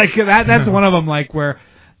 but like that's one of them. Like where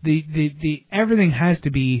the everything has to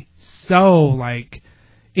be so like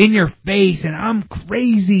in your face, and I'm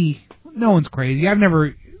crazy. No one's crazy. I've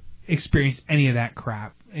never experienced any of that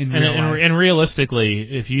crap in real life. And realistically,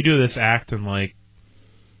 if you do this act in like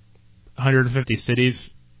 150 cities,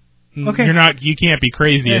 you can't be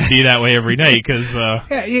crazy and be that way every night because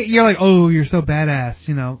you're like, you're so badass,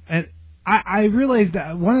 And I realized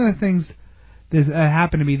that one of the things that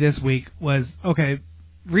happened to me this week was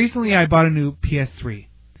recently I bought a new PS3,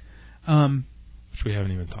 which we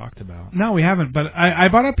haven't even talked about. No, we haven't. But I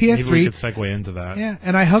bought a PS3. Maybe we could segue into that. Yeah,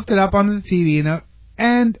 and I hooked it up onto the TV,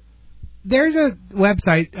 and there's a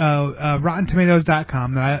website,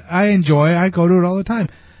 RottenTomatoes.com, that I enjoy. I go to it all the time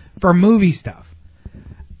for movie stuff.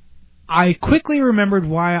 I quickly remembered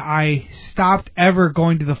why I stopped ever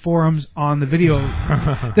going to the forums on the video.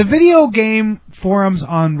 The video game forums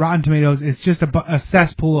on Rotten Tomatoes is just a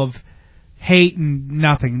cesspool of hate and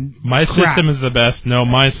nothing. My crap. system is the best. No,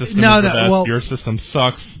 my system is the best. Well, your system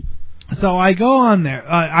sucks. So I go on there.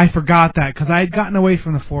 I forgot that because I had gotten away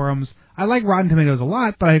from the forums. I like Rotten Tomatoes a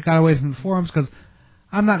lot, but I got away from the forums because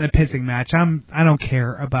I'm not in a pissing match. I don't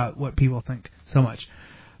care about what people think so much.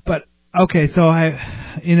 But okay, so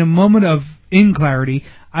in a moment of inclarity,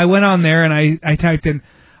 I went on there and I typed in,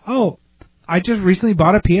 "Oh, I just recently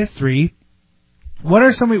bought a PS3.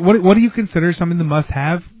 What do you consider some of the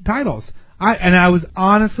must-have titles?" I was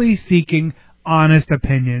honestly seeking honest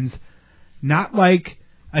opinions, not like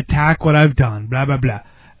attack what I've done, blah blah blah.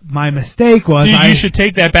 My mistake was you should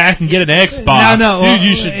take that back and get an Xbox. No, Dude,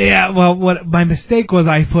 you should. Yeah, well, what my mistake was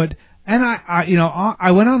I went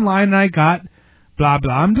online and I got blah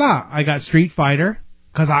blah blah. I got Street Fighter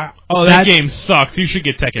because that game sucks. You should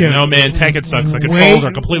get Tekken. Dude, no man, Tekken sucks. The controls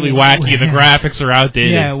are completely wacky. The graphics are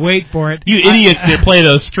outdated. Yeah, wait for it. You idiots that play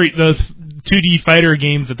those 2D fighter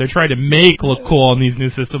games that they're trying to make look cool on these new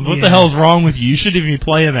systems. What the hell's wrong with you? You shouldn't even be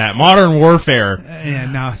playing that. Modern Warfare.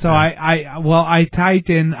 So I typed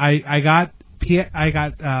in I got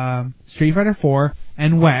Street Fighter 4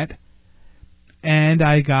 and Wet, and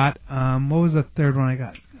I got what was the third one I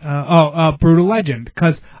got? Brutal Legend,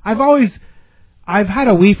 because I've had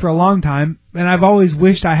a Wii for a long time, and I've always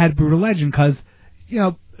wished I had Brutal Legend because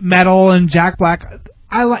Metal and Jack Black.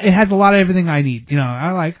 It has a lot of everything I need.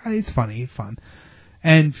 It's funny, fun.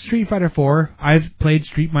 And Street Fighter 4, I've played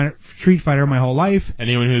Street Fighter my whole life.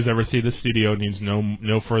 Anyone who's ever seen the studio needs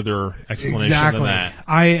no further explanation than that.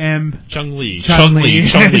 I am Chun-Li. Bam! Chun-Li.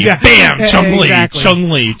 Exactly.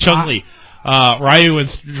 Chun-Li. Ryu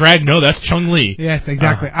and Drag, no, that's Chun-Li. Yes,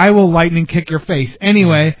 exactly. I will lightning kick your face.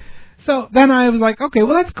 Anyway, so then I was like, okay,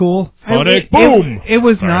 well, that's cool. Sonic Boom! It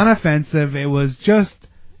was non-offensive. It was just,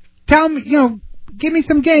 tell me, give me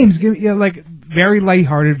some games. Very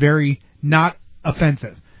lighthearted, very not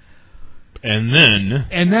offensive. And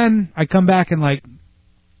then I come back and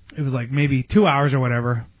it was maybe 2 hours or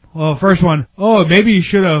whatever. Well, first one, maybe you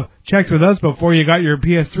should have checked with us before you got your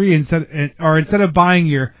PS3 instead of buying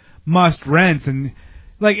your must rents, and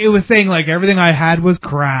it was saying everything I had was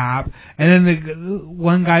crap. And then the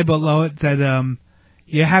one guy below it said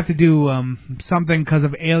you have to do something because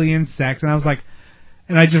of alien sex, and I was like.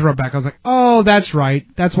 And I just wrote back. I was like, "Oh, that's right.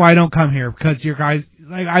 That's why I don't come here because your guys."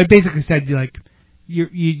 I basically said,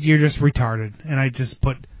 you're just retarded." And I just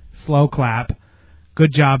put slow clap.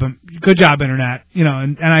 Good job, internet.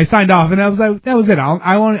 And I signed off, and I was like, that was it.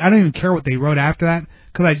 I don't even care what they wrote after that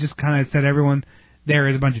because I just kind of said everyone there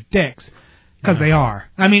is a bunch of dicks because they are.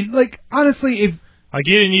 I mean, honestly, if you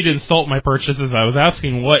didn't need to insult my purchases, I was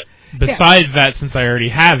asking what. Besides that, since I already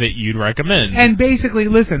have it, you'd recommend. And basically,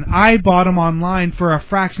 listen, I bought them online for a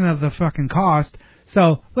fraction of the fucking cost,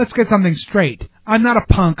 so let's get something straight. I'm not a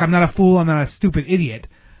punk, I'm not a fool, I'm not a stupid idiot.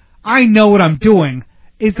 I know what I'm doing.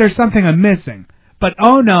 Is there something I'm missing? But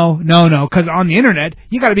no, because on the internet,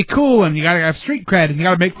 you gotta be cool, and you gotta have street cred, and you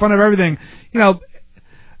gotta make fun of everything.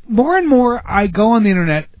 More and more I go on the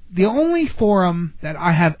internet, the only forum that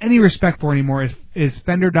I have any respect for anymore is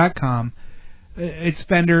Fender.com. It's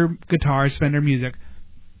Fender guitars, Fender music,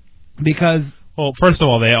 because... Well, first of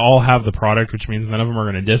all, they all have the product, which means none of them are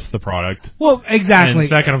going to diss the product. Well, exactly. And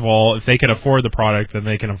second of all, if they can afford the product, then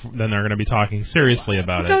they're going to be talking seriously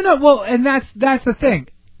about it. No, well, and that's the thing.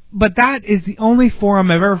 But that is the only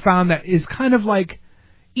forum I've ever found that is kind of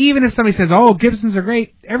even if somebody says, "Oh, Gibsons are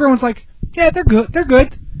great," everyone's like, "Yeah, they're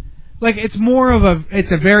good." It's more of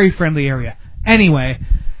it's a very friendly area. Anyway...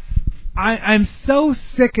 I'm so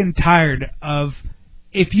sick and tired of,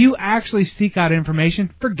 if you actually seek out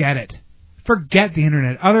information, forget it. Forget the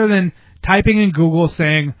internet. Other than typing in Google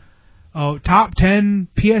saying, top 10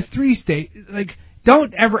 PS3 state.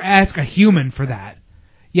 Don't ever ask a human for that.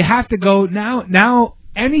 You have to go now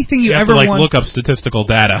anything you ever want. You have to look up statistical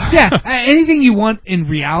data. Yeah, anything you want in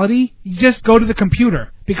reality, you just go to the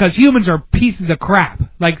computer. Because humans are pieces of crap.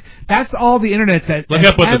 That's all the internet says. Look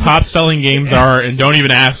up what the top-selling games are, and don't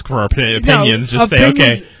even ask for opinions. Just say,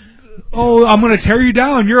 okay. Oh, I'm going to tear you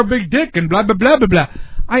down. You're a big dick, and blah, blah, blah, blah, blah.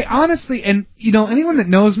 I honestly, and, anyone that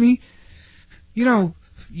knows me, you're not.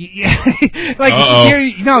 Okay,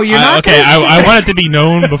 I want it to be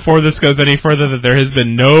known before this goes any further that there has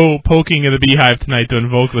been no poking of the beehive tonight to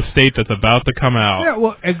invoke the state that's about to come out. Yeah,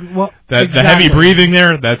 well, exactly. The heavy breathing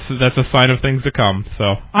there, that's a sign of things to come.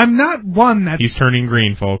 So I'm not one that he's turning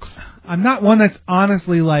green, folks. I'm not one that's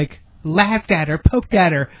honestly laughed at or poked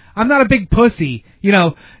at her. I'm not a big pussy.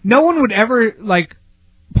 No one would ever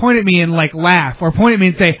point at me and like laugh, or point at me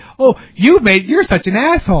and say, "Oh, you're such an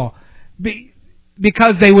asshole,"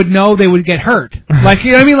 because they would know they would get hurt. Like,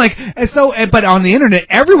 you know what I mean? Like, and so, but on the internet,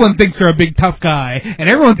 everyone thinks they're a big tough guy, and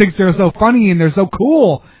everyone thinks they're so funny and they're so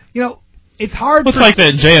cool. You know, it's hard. It's like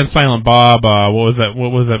that Jay and Silent Bob. What was that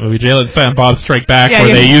movie? Jay and Silent Bob Strike Back,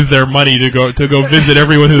 where they use their money to go visit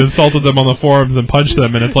everyone who insulted them on the forums and punch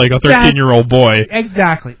them, and it's like a 13-year-old boy.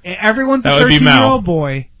 Exactly. Everyone's a 13-year-old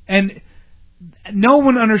boy, and no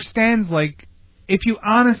one understands. Like, if you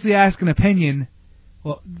honestly ask an opinion,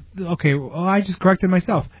 I just corrected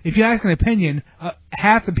myself. If you ask an opinion,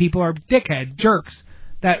 half the people are dickhead jerks.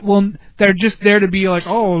 They're just there to be like,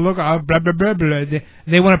 oh, look, blah, blah, blah, blah.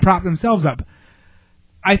 They want to prop themselves up.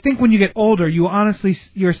 I think when you get older,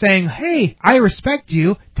 you're saying, hey, I respect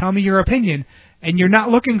you, tell me your opinion. And you're not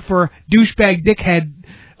looking for douchebag, dickhead,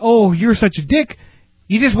 oh, you're such a dick.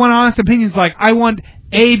 You just want honest opinions like, I want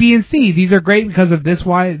A, B, and C. These are great because of this,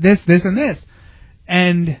 why, this, and this.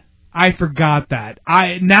 And I forgot that.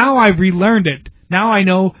 Now I've relearned it. Now I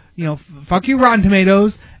know, fuck you, Rotten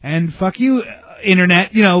Tomatoes, and fuck you,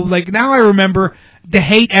 Internet. Like, now I remember to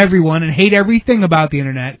hate everyone and hate everything about the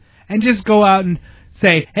Internet, and just go out and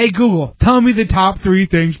say, hey, Google, tell me the top 3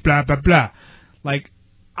 things, blah, blah, blah. Like,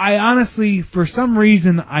 I honestly, for some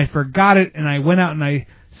reason, I forgot it, and I went out and I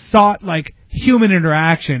sought, like, human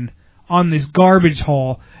interaction on this garbage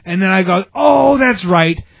hole, and then I go, oh, that's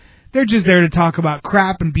right. They're just there to talk about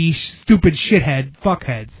crap and be stupid shithead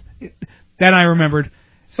fuckheads. Then I remembered.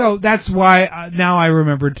 So that's why now I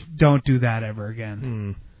remembered, don't do that ever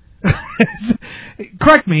again.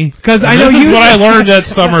 Correct me, because I know this is what I learned at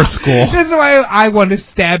summer school. This is why I wanted to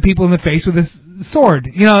stab people in the face with this sword.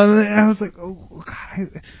 And I was like, oh,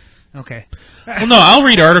 God. Okay. Well, no, I'll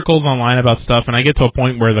read articles online about stuff, and I get to a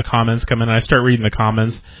point where the comments come in, and I start reading the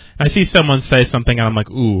comments, and I see someone say something, and I'm like,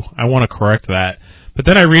 ooh, I want to correct that. But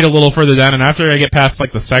then I read a little further down, and after I get past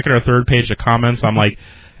like the second or third page of comments, I'm like,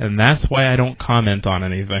 and that's why I don't comment on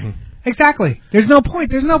anything. Exactly. There's no point.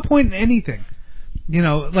 There's no point in anything.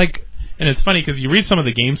 Like. And it's funny because you read some of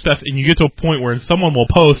the game stuff, and you get to a point where someone will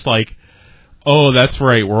post like, "Oh, that's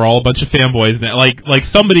right, we're all a bunch of fanboys now." Like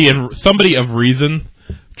somebody of reason.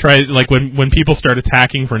 Try like when people start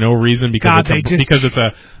attacking for no reason because it's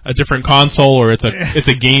a different console or it's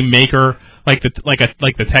a game maker. Like the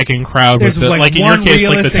Tekken crowd with like in your case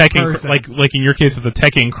like the Tekken like in your case the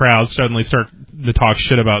Tekken crowd suddenly start to talk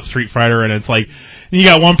shit about Street Fighter, and it's like you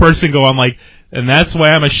got one person go on like, and that's why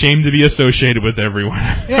I'm ashamed to be associated with everyone.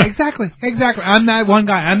 Yeah, exactly. I'm that one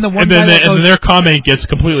guy. I'm the one guy. And then their comment gets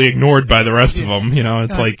completely ignored by the rest of them.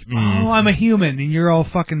 It's like, oh, I'm a human, and you're all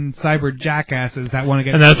fucking cyber jackasses that want to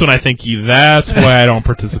get. And that's when I think that's why I don't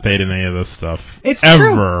participate in any of this stuff. It's ever.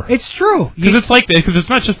 True. It's true. Because it's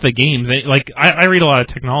not just the games. Like I read a lot of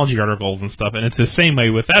technology articles and stuff, and it's the same way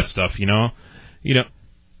with that stuff.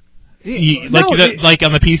 Like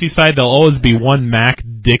on the PC side, there'll always be one Mac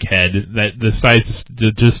dickhead that decides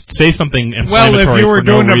to just say something inflammatory. Well, if you were for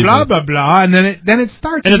doing no the reason. blah blah blah, and then it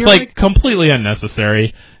starts, and it's like completely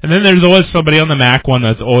unnecessary. And then there's always somebody on the Mac one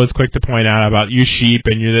that's always quick to point out about you sheep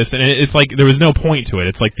and you this, and it's like there was no point to it.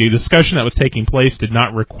 It's like the discussion that was taking place did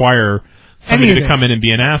not require somebody to come in and be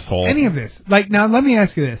an asshole. Any of this, like now, let me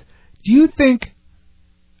ask you this: do you think,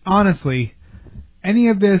 honestly, any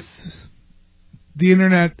of this? The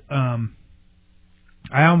internet,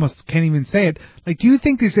 I almost can't even say it. Like, do you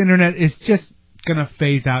think this internet is just gonna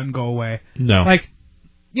phase out and go away? No. Like,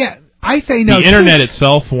 yeah, I say no. The internet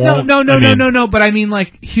itself won't. No. But I mean,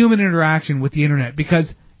 like, human interaction with the internet,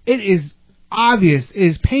 because it is obvious, it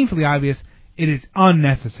is painfully obvious, it is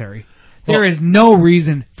unnecessary. There is no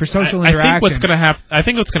reason for social interaction. I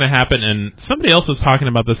think what's gonna happen, and somebody else was talking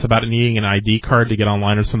about this about needing an ID card to get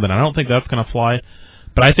online or something. I don't think that's gonna fly.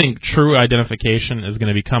 But I think true identification is going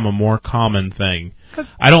to become a more common thing.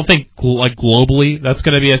 I don't think globally that's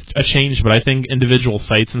going to be a change, but I think individual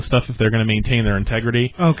sites and stuff, if they're going to maintain their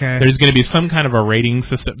integrity, there's going to be some kind of a rating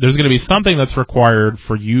system. There's going to be something that's required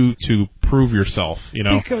for you to prove yourself,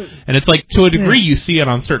 And it's like to a degree you see it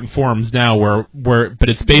on certain forums now, but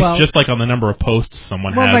it's based just like on the number of posts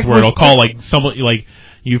someone has, where it'll call like someone like.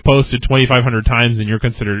 You've posted 2,500 times, and you're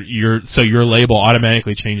considered your label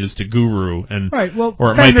automatically changes to guru, and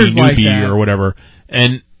or it might be newbie or whatever,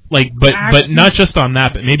 and but not just on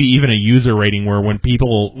that, but maybe even a user rating where when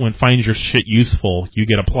finds your shit useful, you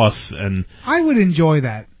get a plus, and I would enjoy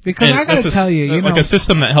that because I gotta tell you, like a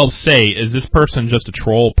system that helps say, is this person just a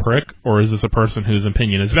troll prick, or is this a person whose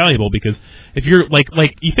opinion is valuable? Because if you're like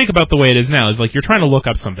you think about the way it is now, is like you're trying to look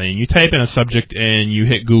up something, and you type in a subject and you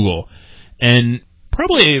hit Google, and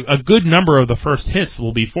probably a good number of the first hits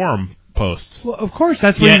will be forum posts. Well, of course,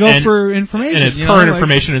 that's where you go for information. And it's current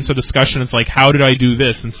information, and so discussion is like, how did I do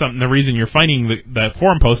this? And the reason you're finding that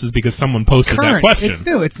forum post is because someone posted that question. It's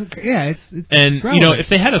new. It's and relevant. if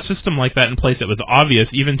they had a system like that in place that was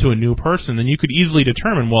obvious even to a new person, then you could easily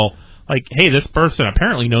determine, well, like, hey, this person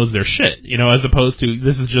apparently knows their shit, as opposed to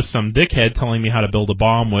this is just some dickhead telling me how to build a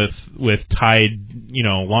bomb with Tide,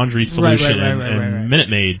 laundry solution and Minute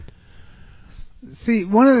Maid. See,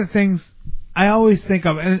 one of the things I always think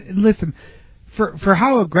of, and listen, for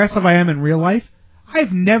how aggressive I am in real life,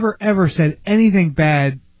 I've never ever said anything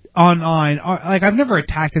bad online. Like, I've never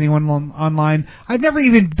attacked anyone online. I've never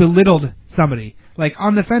even belittled somebody. Like,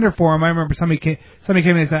 on the Fender forum, I remember somebody came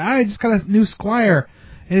in and said, I just got a new Squier.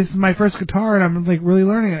 This is my first guitar, and I'm, like, really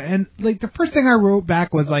learning it. And, like, the first thing I wrote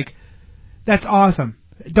back was, like, that's awesome.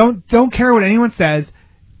 Don't care what anyone says.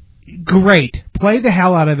 Great. Play the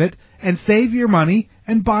hell out of it, and save your money,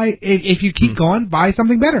 and buy, if you keep going, buy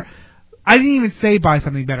something better. I didn't even say buy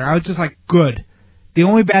something better. I was just like, good. The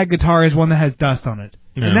only bad guitar is one that has dust on it.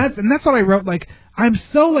 Yeah. And that's what I wrote. Like, I'm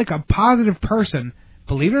so, like, a positive person,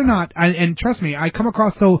 believe it or not, and trust me, I come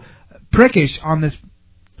across so prickish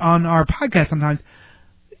on our podcast sometimes.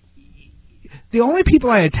 The only people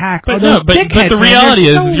I attack are those dickheads. But the reality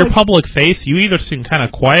is, your public face, you either seem kind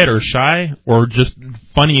of quiet or shy, or just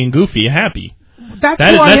funny and goofy, happy. That's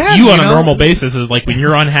you on a normal basis. Is like when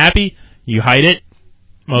you're unhappy, you hide it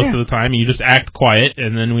most of the time. You just act quiet,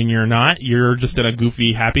 and then when you're not, you're just in a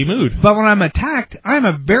goofy, happy mood. But when I'm attacked, I'm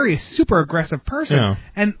a very super aggressive person,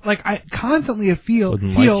 and like I constantly feel.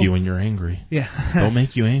 Doesn't like you when you're angry. Yeah, don't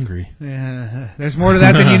make you angry. Yeah, there's more to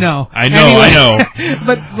that than you know. I know.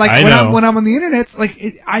 But like when I'm on the internet, like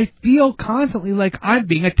I feel constantly like I'm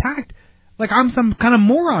being attacked, like I'm some kind of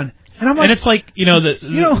moron. And I'm like, and it's like,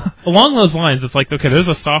 along those lines, it's like, okay, there's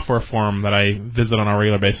a software forum that I visit on a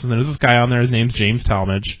regular basis, and there's this guy on there, his name's James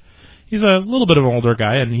Talmadge. He's a little bit of an older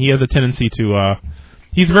guy, and he has a tendency to,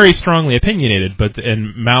 he's very strongly opinionated,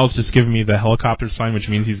 and Mal's just giving me the helicopter sign, which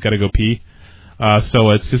means he's got to go pee, so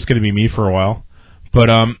it's just going to be me for a while. But,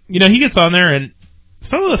 he gets on there, and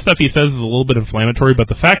some of the stuff he says is a little bit inflammatory, but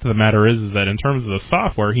the fact of the matter is that in terms of the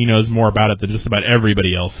software, he knows more about it than just about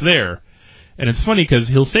everybody else there. And it's funny because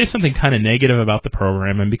he'll say something kind of negative about the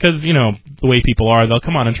program, and because, the way people are, they'll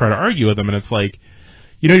come on and try to argue with him, and it's like,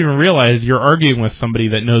 you don't even realize you're arguing with somebody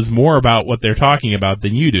that knows more about what they're talking about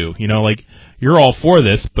than you do. Like, you're all for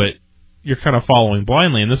this, but you're kind of following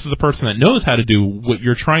blindly, and this is a person that knows how to do what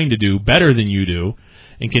you're trying to do better than you do,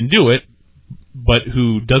 and can do it, but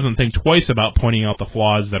who doesn't think twice about pointing out the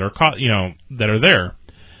flaws that are that are there.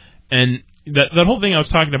 And that whole thing I was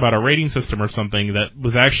talking about, a rating system or something that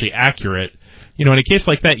was actually accurate. In a case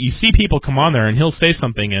like that, you see people come on there and he'll say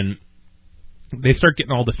something and they start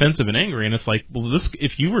getting all defensive and angry, and it's like, well,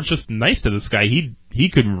 if you were just nice to this guy, he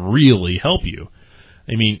could really help you.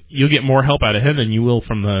 I mean, you'll get more help out of him than you will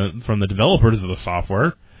from the developers of the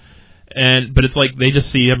software. But it's like they just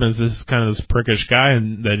see him as this kind of this prickish guy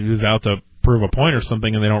and that who's out to prove a point or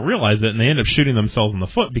something, and they don't realize it, and they end up shooting themselves in the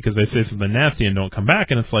foot because they say something nasty and don't come back.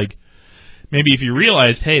 And it's like, maybe if you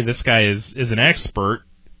realized, hey, this guy is an expert,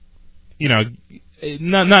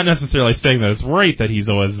 not necessarily saying that it's right that he's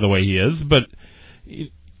always the way he is, but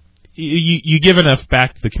you give enough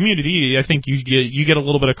back to the community, I think you get a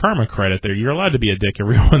little bit of karma credit there. You're allowed to be a dick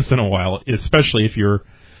every once in a while, especially if you're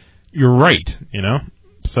right,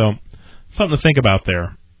 So something to think about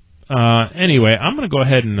there. Anyway, I'm going to go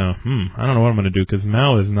ahead and I don't know what I'm going to do because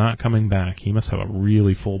Mel is not coming back. He must have a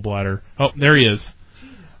really full bladder. Oh, there he is.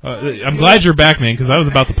 I'm glad you're back, man, because I was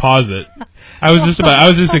about to pause it. I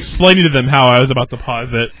was just explaining to them how I was about to pause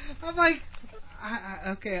it. I'm like,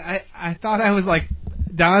 I thought I was like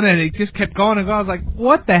done, and it just kept going and going. I was like,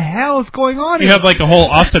 what the hell is going on here? You had like a whole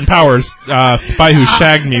Austin Powers Spy Who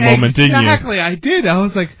Shagged Me moment, didn't you? Exactly, I did. I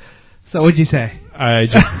was like, so what'd you say? I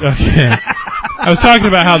was talking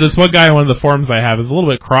about how this one guy on one of the forums I have is a little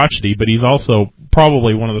bit crotchety, but he's also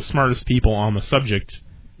probably one of the smartest people on the subject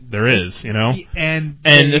there is, And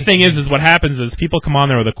the thing is what happens is people come on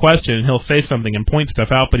there with a question and he'll say something and point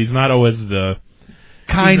stuff out, but he's not always the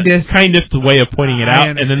kindest way of pointing it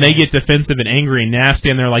out, and then they get defensive and angry and nasty,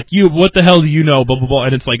 and they're like, what the hell do you know, blah, blah, blah,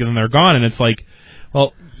 and it's like, and then they're gone, and it's like,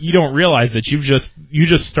 well, you don't realize that you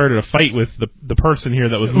just started a fight with the person here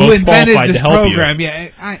that was most qualified to help program. You.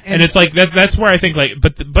 Yeah, and it's like that's where I think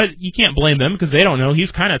but you can't blame them because they don't know.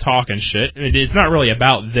 He's kind of talking shit. It's not really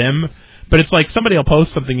about them, But it's like somebody will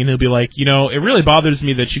post something and he'll be like, you know, it really bothers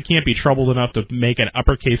me that you can't be troubled enough to make an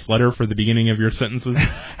uppercase letter for the beginning of your sentences.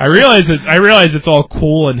 I realize it's all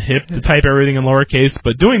cool and hip to type everything in lowercase,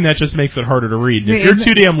 but doing that just makes it harder to read. If you're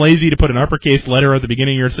too damn lazy to put an uppercase letter at the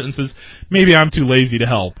beginning of your sentences, maybe I'm too lazy to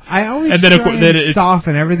help. I always try and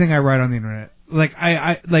soften everything I write on the internet. Like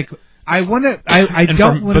I want to. I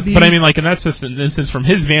don't want to be. But I mean, like in that instance, from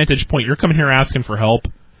his vantage point, you're coming here asking for help.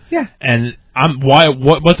 Yeah. And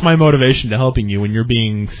what's my motivation to helping you when you're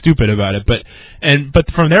being stupid about it? But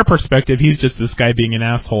from their perspective, he's just this guy being an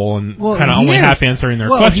asshole and kind of only half answering their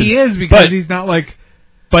questions. He is because he's not like.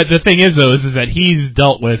 But the thing is, though, is that he's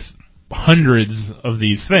dealt with hundreds of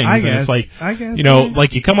these things. I guess. And it's like, you know,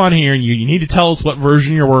 like you come on here and you need to tell us what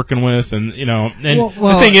version you're working with, and you know, and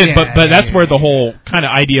the thing is, but that's where the whole kind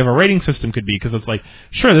of idea of a rating system could be, because it's like,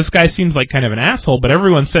 sure, this guy seems like kind of an asshole, but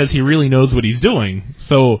everyone says he really knows what he's doing,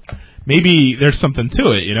 so maybe there's something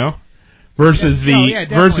to it, you know. Versus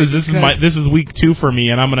this is week 2 for me,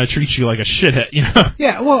 and I'm going to treat you like a shithead, you know.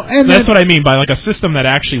 Yeah, well, and that's what I mean by like a system that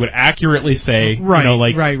actually would accurately say, right, you know,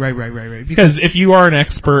 like right. Because if you are an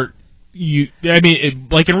expert.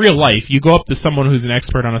 Like in real life, you go up to someone who's an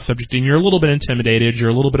expert on a subject and you're a little bit intimidated, you're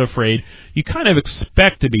a little bit afraid, you kind of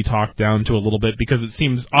expect to be talked down to a little bit because it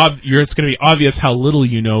seems it's going to be obvious how little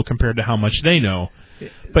you know compared to how much they know.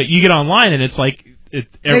 But you get online and it's like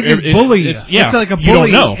they just bully you. Yeah, it's like a bully, you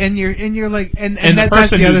don't know. and you're like, and the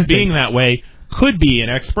person who's other being that way could be an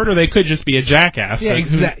expert, or they could just be a jackass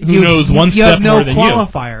who knows one step more than you.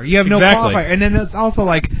 You have no qualifier, and then it's also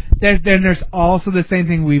like there's also the same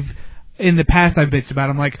thing in the past I've bitched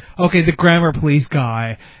about. I'm like, okay, the grammar police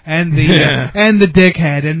guy and the and the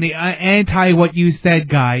dickhead and the anti what you said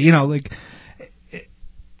guy. You know, like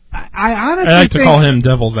I honestly like to call him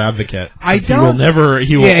devil's advocate. He will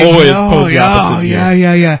always pose the opposite view.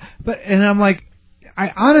 Yeah. And I'm like,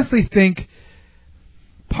 I honestly think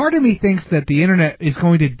part of me thinks that the internet is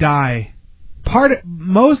going to die.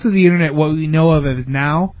 Most of the internet, what we know of as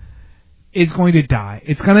now, is going to die.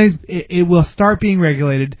 It will start being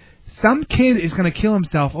regulated. Some kid is going to kill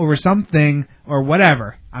himself over something or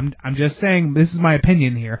whatever. I'm just saying, this is my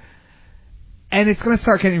opinion here. And it's going to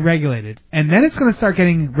start getting regulated. And then it's going to start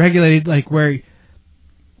getting regulated like where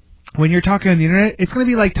when you're talking on the internet, it's going to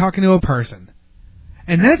be like talking to a person.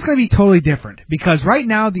 And then it's going to be totally different. Because right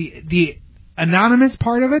now, the anonymous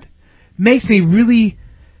part of it makes me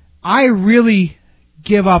I really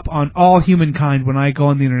give up on all humankind when I go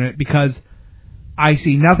on the internet because I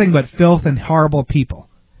see nothing but filth and horrible people.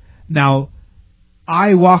 Now,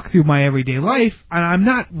 I walk through my everyday life, and I'm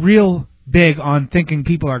not real big on thinking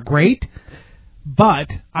people are great, but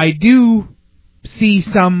I do see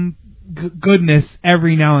some goodness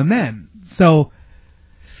every now and then. So,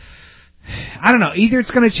 I don't know. Either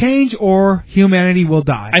it's going to change or humanity will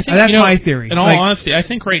die. I think, that's my theory. In all honesty, I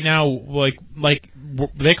think right now, like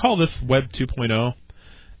they call this Web 2.0.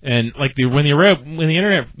 And like when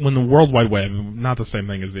the World Wide Web, not the same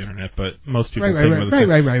thing as the internet, but most people think of it.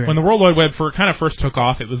 Right. When the World Wide Web kind of first took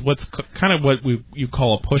off, it was what's kind of what you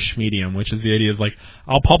call a push medium, which is the idea is like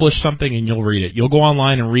I'll publish something and you'll read it. You'll go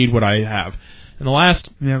online and read what I have. In the last,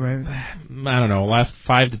 last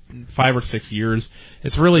 5 or 6 years,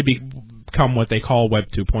 it's really become what they call Web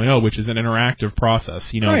 2.0, which is an interactive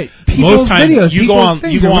process. You know, most times you go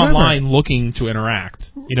online looking to interact.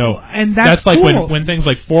 You know, and that's like cool. when things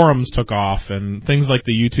like forums took off and things like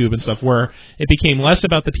the YouTube and stuff, where it became less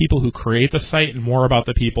about the people who create the site and more about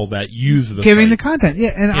the people that use the giving site. the content.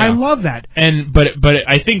 I love that. But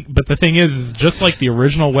I think the thing is just like the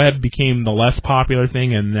original web became the less popular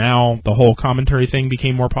thing, and now the whole commentary thing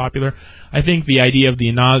became more popular. I think the idea of the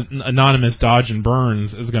anonymous dodge and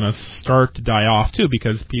burns is going to start to die off too,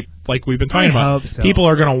 because like we've been talking about, people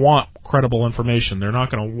are going to want credible information. They're not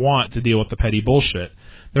going to want to deal with the petty bullshit.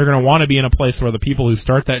 They're going to want to be in a place where the people who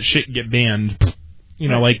start that shit get banned. You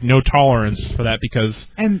know, like no tolerance for that because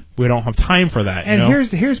we don't have time for that. And you know?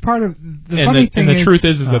 here's part of the funny thing. And the truth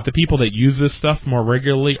is that the people that use this stuff more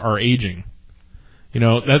regularly are aging. You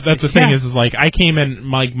know, that's the thing is like I came in,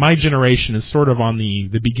 my generation is sort of on the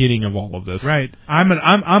beginning of all of this. Right. I'm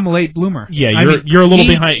a late bloomer. Yeah, you're a little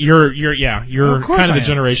behind. You're kind of the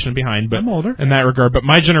generation behind, but I'm older in that regard. But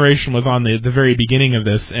my generation was on the very beginning of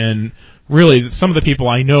this, and really some of the people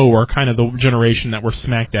I know are kind of the generation that were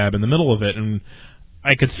smack dab in the middle of it, and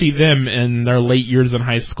I could see them in their late years in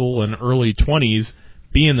high school and early 20s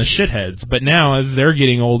being the shitheads. But now, as they're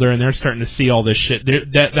getting older and they're starting to see all this shit,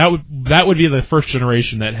 that would be the first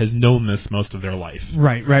generation that has known this most of their life.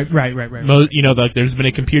 Right. You know, like there's been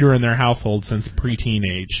a computer in their household since preteen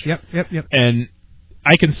age. Yep. And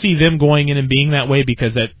I can see them going in and being that way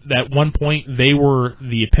because at that one point they were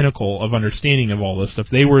the pinnacle of understanding of all this stuff.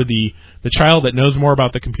 They were the child that knows more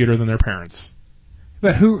about the computer than their parents.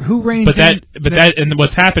 But who reigns? And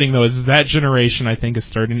what's happening though is that generation I think is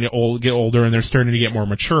starting to get older, and they're starting to get more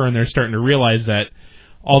mature, and they're starting to realize that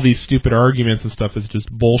all these stupid arguments and stuff is just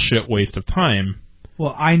bullshit waste of time.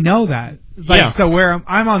 Well, I know that. So where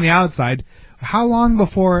I'm on the outside, how long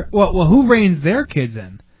before? Well, who reigns their kids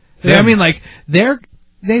in? Them. I mean, like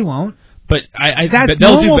they won't. But That's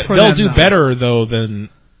they'll do better though than.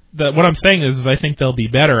 What I'm saying is I think they'll be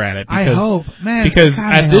better at it. Because, I hope, man. Because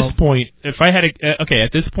at this point, if I had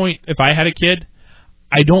a kid,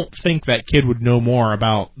 I don't think that kid would know more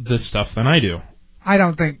about this stuff than I do. I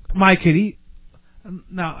don't think my kid.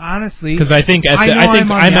 No, honestly, because I think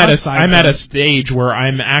I'm at a stage where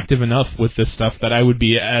I'm active enough with this stuff that I would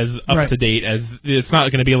be as up to date as it's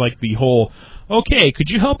not going to be like the whole. Okay, could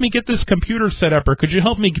you help me get this computer set up, or could you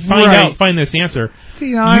help me find this answer?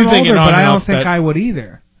 See, I'm older, but I don't think I would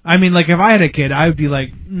either. I mean, like, if I had a kid, I would be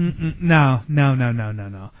like, no.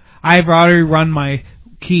 I've already run my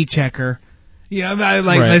key checker. Yeah,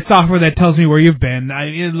 the software that tells me where you've been.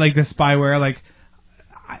 Like the spyware. Like,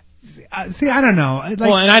 I don't know. Like,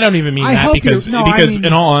 well, and I don't even mean that because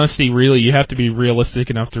in all honesty, really, you have to be realistic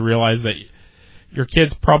enough to realize that your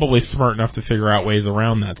kid's probably smart enough to figure out ways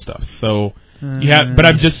around that stuff. So. But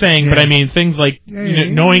I'm just saying. Yeah. But I mean, things like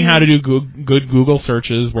knowing how to do good Google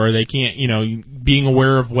searches, where they can't, being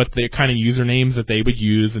aware of what the kind of usernames that they would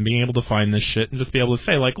use, and being able to find this shit, and just be able to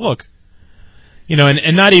say, like, look,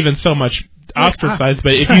 and not even so much ostracized,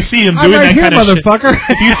 but if you see him doing that kind of shit,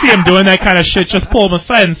 if you see him doing that kind of shit, just pull him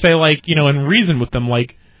aside and say, like, and reason with them,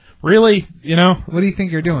 like, really, what do you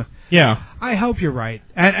think you're doing? Yeah, I hope you're right,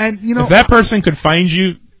 and if that person could find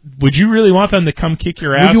you. Would you really want them to come kick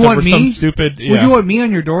your ass over some stupid... Yeah. Would you want me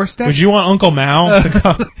on your doorstep? Would you want Uncle Mao to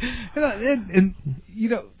come? And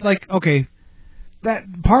okay,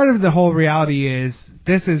 that part of the whole reality is,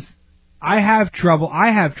 I have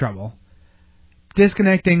trouble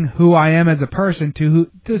disconnecting who I am as a person to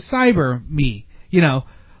cyber me.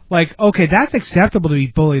 Okay, that's acceptable to be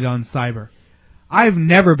bullied on cyber. I've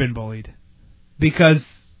never been bullied because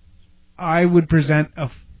I would present a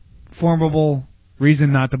formidable...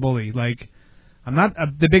 reason not to bully. Like, I'm not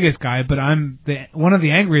the biggest guy, but I'm one of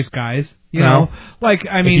the angriest guys. You know, like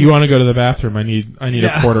I mean, if you want to go to the bathroom, I need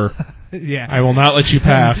a quarter. Yeah, I will not let you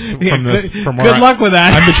pass from this. From where good luck with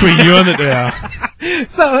that. I'm between you and the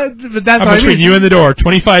but that's I'm between you and the door.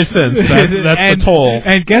 25 cents. That's the toll.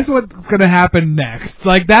 And guess what's gonna happen next?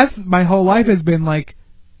 Like that's my whole life has been like,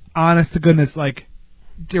 honest to goodness, like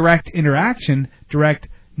direct interaction, direct.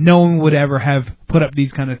 No one would ever have put up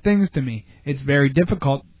these kind of things to me. It's very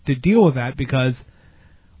difficult to deal with that because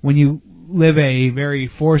when you live a very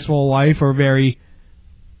forceful life or very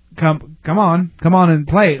come on and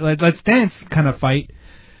play, let's dance kind of fight,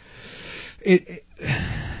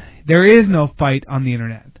 there is no fight on the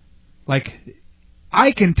internet. Like,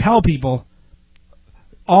 I can tell people,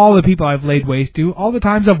 all the people I've laid waste to, all the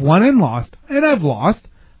times I've won and lost, and I've lost,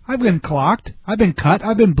 I've been clocked, I've been cut,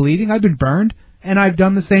 I've been bleeding, I've been burned, and I've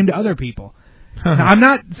done the same to other people. Now, I'm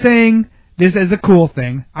not saying this as a cool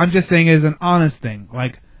thing. I'm just saying it as an honest thing.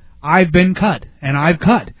 Like, I've been cut, and I've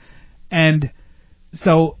cut. And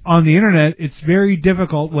so, on the internet, it's very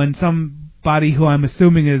difficult when somebody who I'm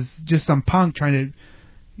assuming is just some punk trying to,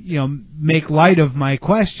 make light of my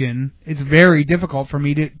question, it's very difficult for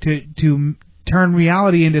me to turn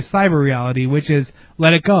reality into cyber reality, which is,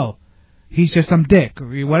 let it go. He's just some dick, or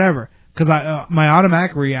whatever. Because my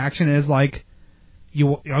automatic reaction is like,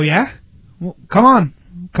 oh yeah? Well, come on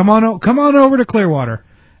over to Clearwater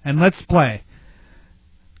and let's play.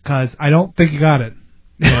 Cause I don't think you got it.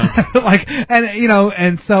 Yeah.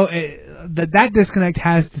 And so that disconnect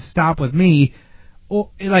has to stop with me.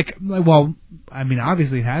 Well, I mean,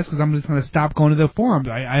 obviously it has, because I'm just going to stop going to the forums.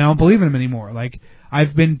 I don't believe in them anymore. Like,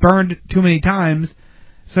 I've been burned too many times,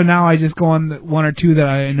 so now I just go on the one or two that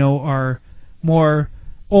I know are more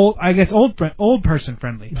old person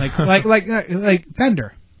friendly, like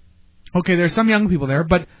Fender. Okay, there's some young people there,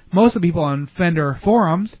 but most of the people on Fender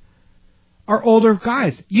forums are older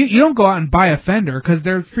guys. You don't go out and buy a Fender because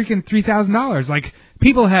they're freaking $3,000. Like,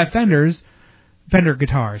 people have Fender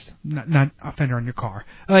guitars, not a Fender on your car.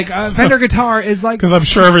 Like, a Fender guitar is like... Because I'm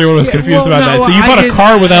sure everyone was confused about that. So you bought a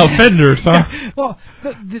car without Fenders, huh? Well,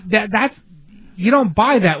 that's... You don't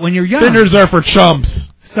buy that when you're young. Fenders are for chumps.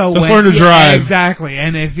 So just learn to drive. Exactly.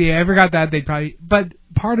 And if you ever got that, they'd probably... But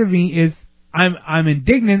part of me is... I'm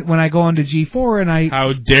indignant when I go onto G4 and I...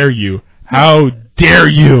 How dare you? How dare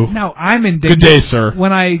you? No, I'm indignant. Good day, sir.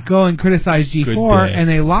 When I go and criticize G4 and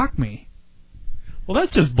they lock me. Well,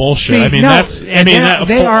 that's just bullshit. See, I mean, no, that's. I mean,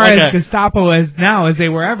 they are like as Gestapo as now as they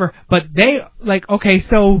were ever. But they okay,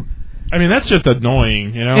 so. I mean, that's just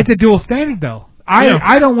annoying, you know. It's a dual standard, though.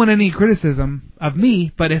 I don't want any criticism of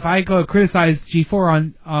me, but if I go criticize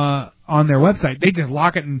G4 on their website, they just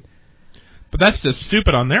lock it and. But that's just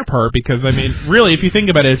stupid on their part because I mean, really, if you think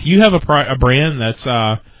about it, if you have a brand that's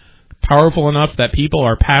powerful enough that people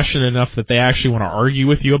are passionate enough that they actually want to argue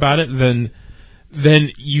with you about it,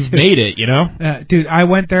 then you've made it, you know. Dude, I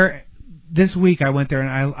went there this week. I went there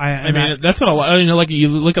and I mean, that's what a lot. You know, like you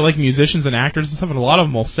look at like musicians and actors and stuff, and a lot of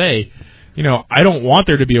them will say. You know, I don't want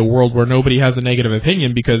there to be a world where nobody has a negative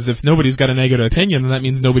opinion because if nobody's got a negative opinion, then that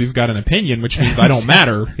means nobody's got an opinion, which means I don't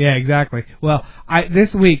matter. Yeah, exactly. Well,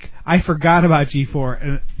 this week I forgot about G4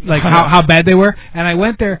 and like how bad they were, and I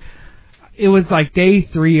went there. It was like day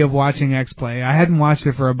 3 of watching X Play. I hadn't watched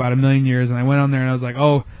it for about a million years, and I went on there and I was like,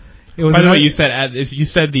 oh. It was. By the way, you said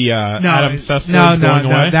the Adam Sessler is going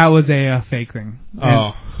away. No, that was a fake thing.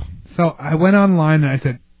 Oh. So I went online and I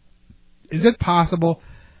said, "Is it possible?"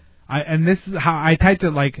 And this is how I typed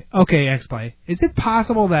it. Like, okay, X-Play. Is it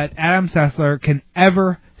possible that Adam Sessler can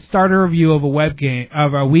ever start a review of a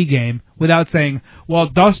Wii game without saying, "Well,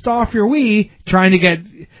 dust off your Wii," trying to get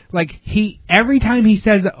every time he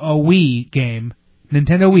says a Wii game,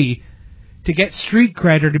 Nintendo Wii. To get street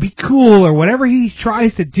cred or to be cool or whatever he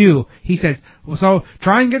tries to do, he says, well, so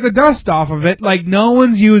try and get the dust off of it like no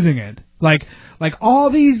one's using it. Like all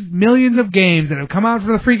these millions of games that have come out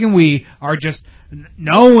for the freaking Wii are just,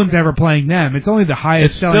 no one's ever playing them. It's only the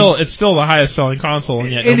highest selling. It's still the highest selling console,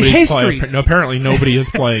 and yet in history. Apparently nobody is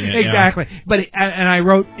playing it. Exactly. Yeah. But, and I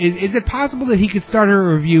wrote, is it possible that he could start a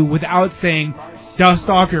review without saying, dust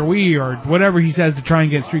off your Wii or whatever he says to try and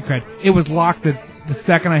get street cred? It was locked the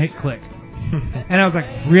second I hit click. And I was like,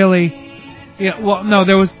 really? Yeah. Well, no.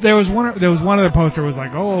 There was one other poster was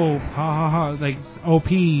like, oh, ha ha ha, like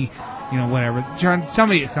OP, you know, whatever.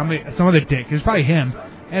 Some other dick. It was probably him.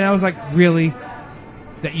 And I was like, really?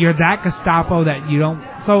 That you're that Gestapo that you don't?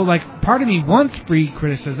 So like, part of me wants free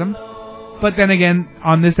criticism, but then again,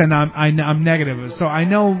 on this end, I'm negative. So I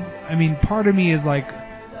know. I mean, part of me is like,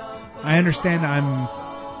 I understand I'm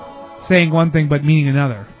saying one thing but meaning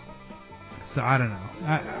another. So I don't know.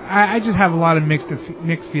 I just have a lot of mixed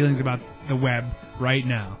feelings about the web right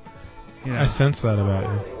now. You know? I sense that about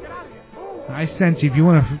you. I sense you. If you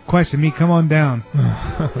want to question me, come on down.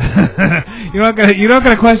 You're not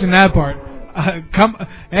gonna question that part.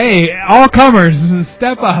 Hey, all comers,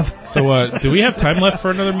 step up. So, do we have time left for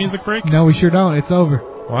another music break? No, we sure don't. It's over.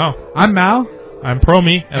 Wow. I'm Mal. I'm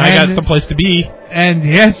Promi, and I got someplace to be. And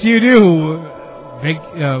yes, you do. Big,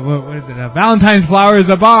 what is it? Valentine's flowers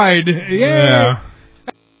abide. Yay! Yeah.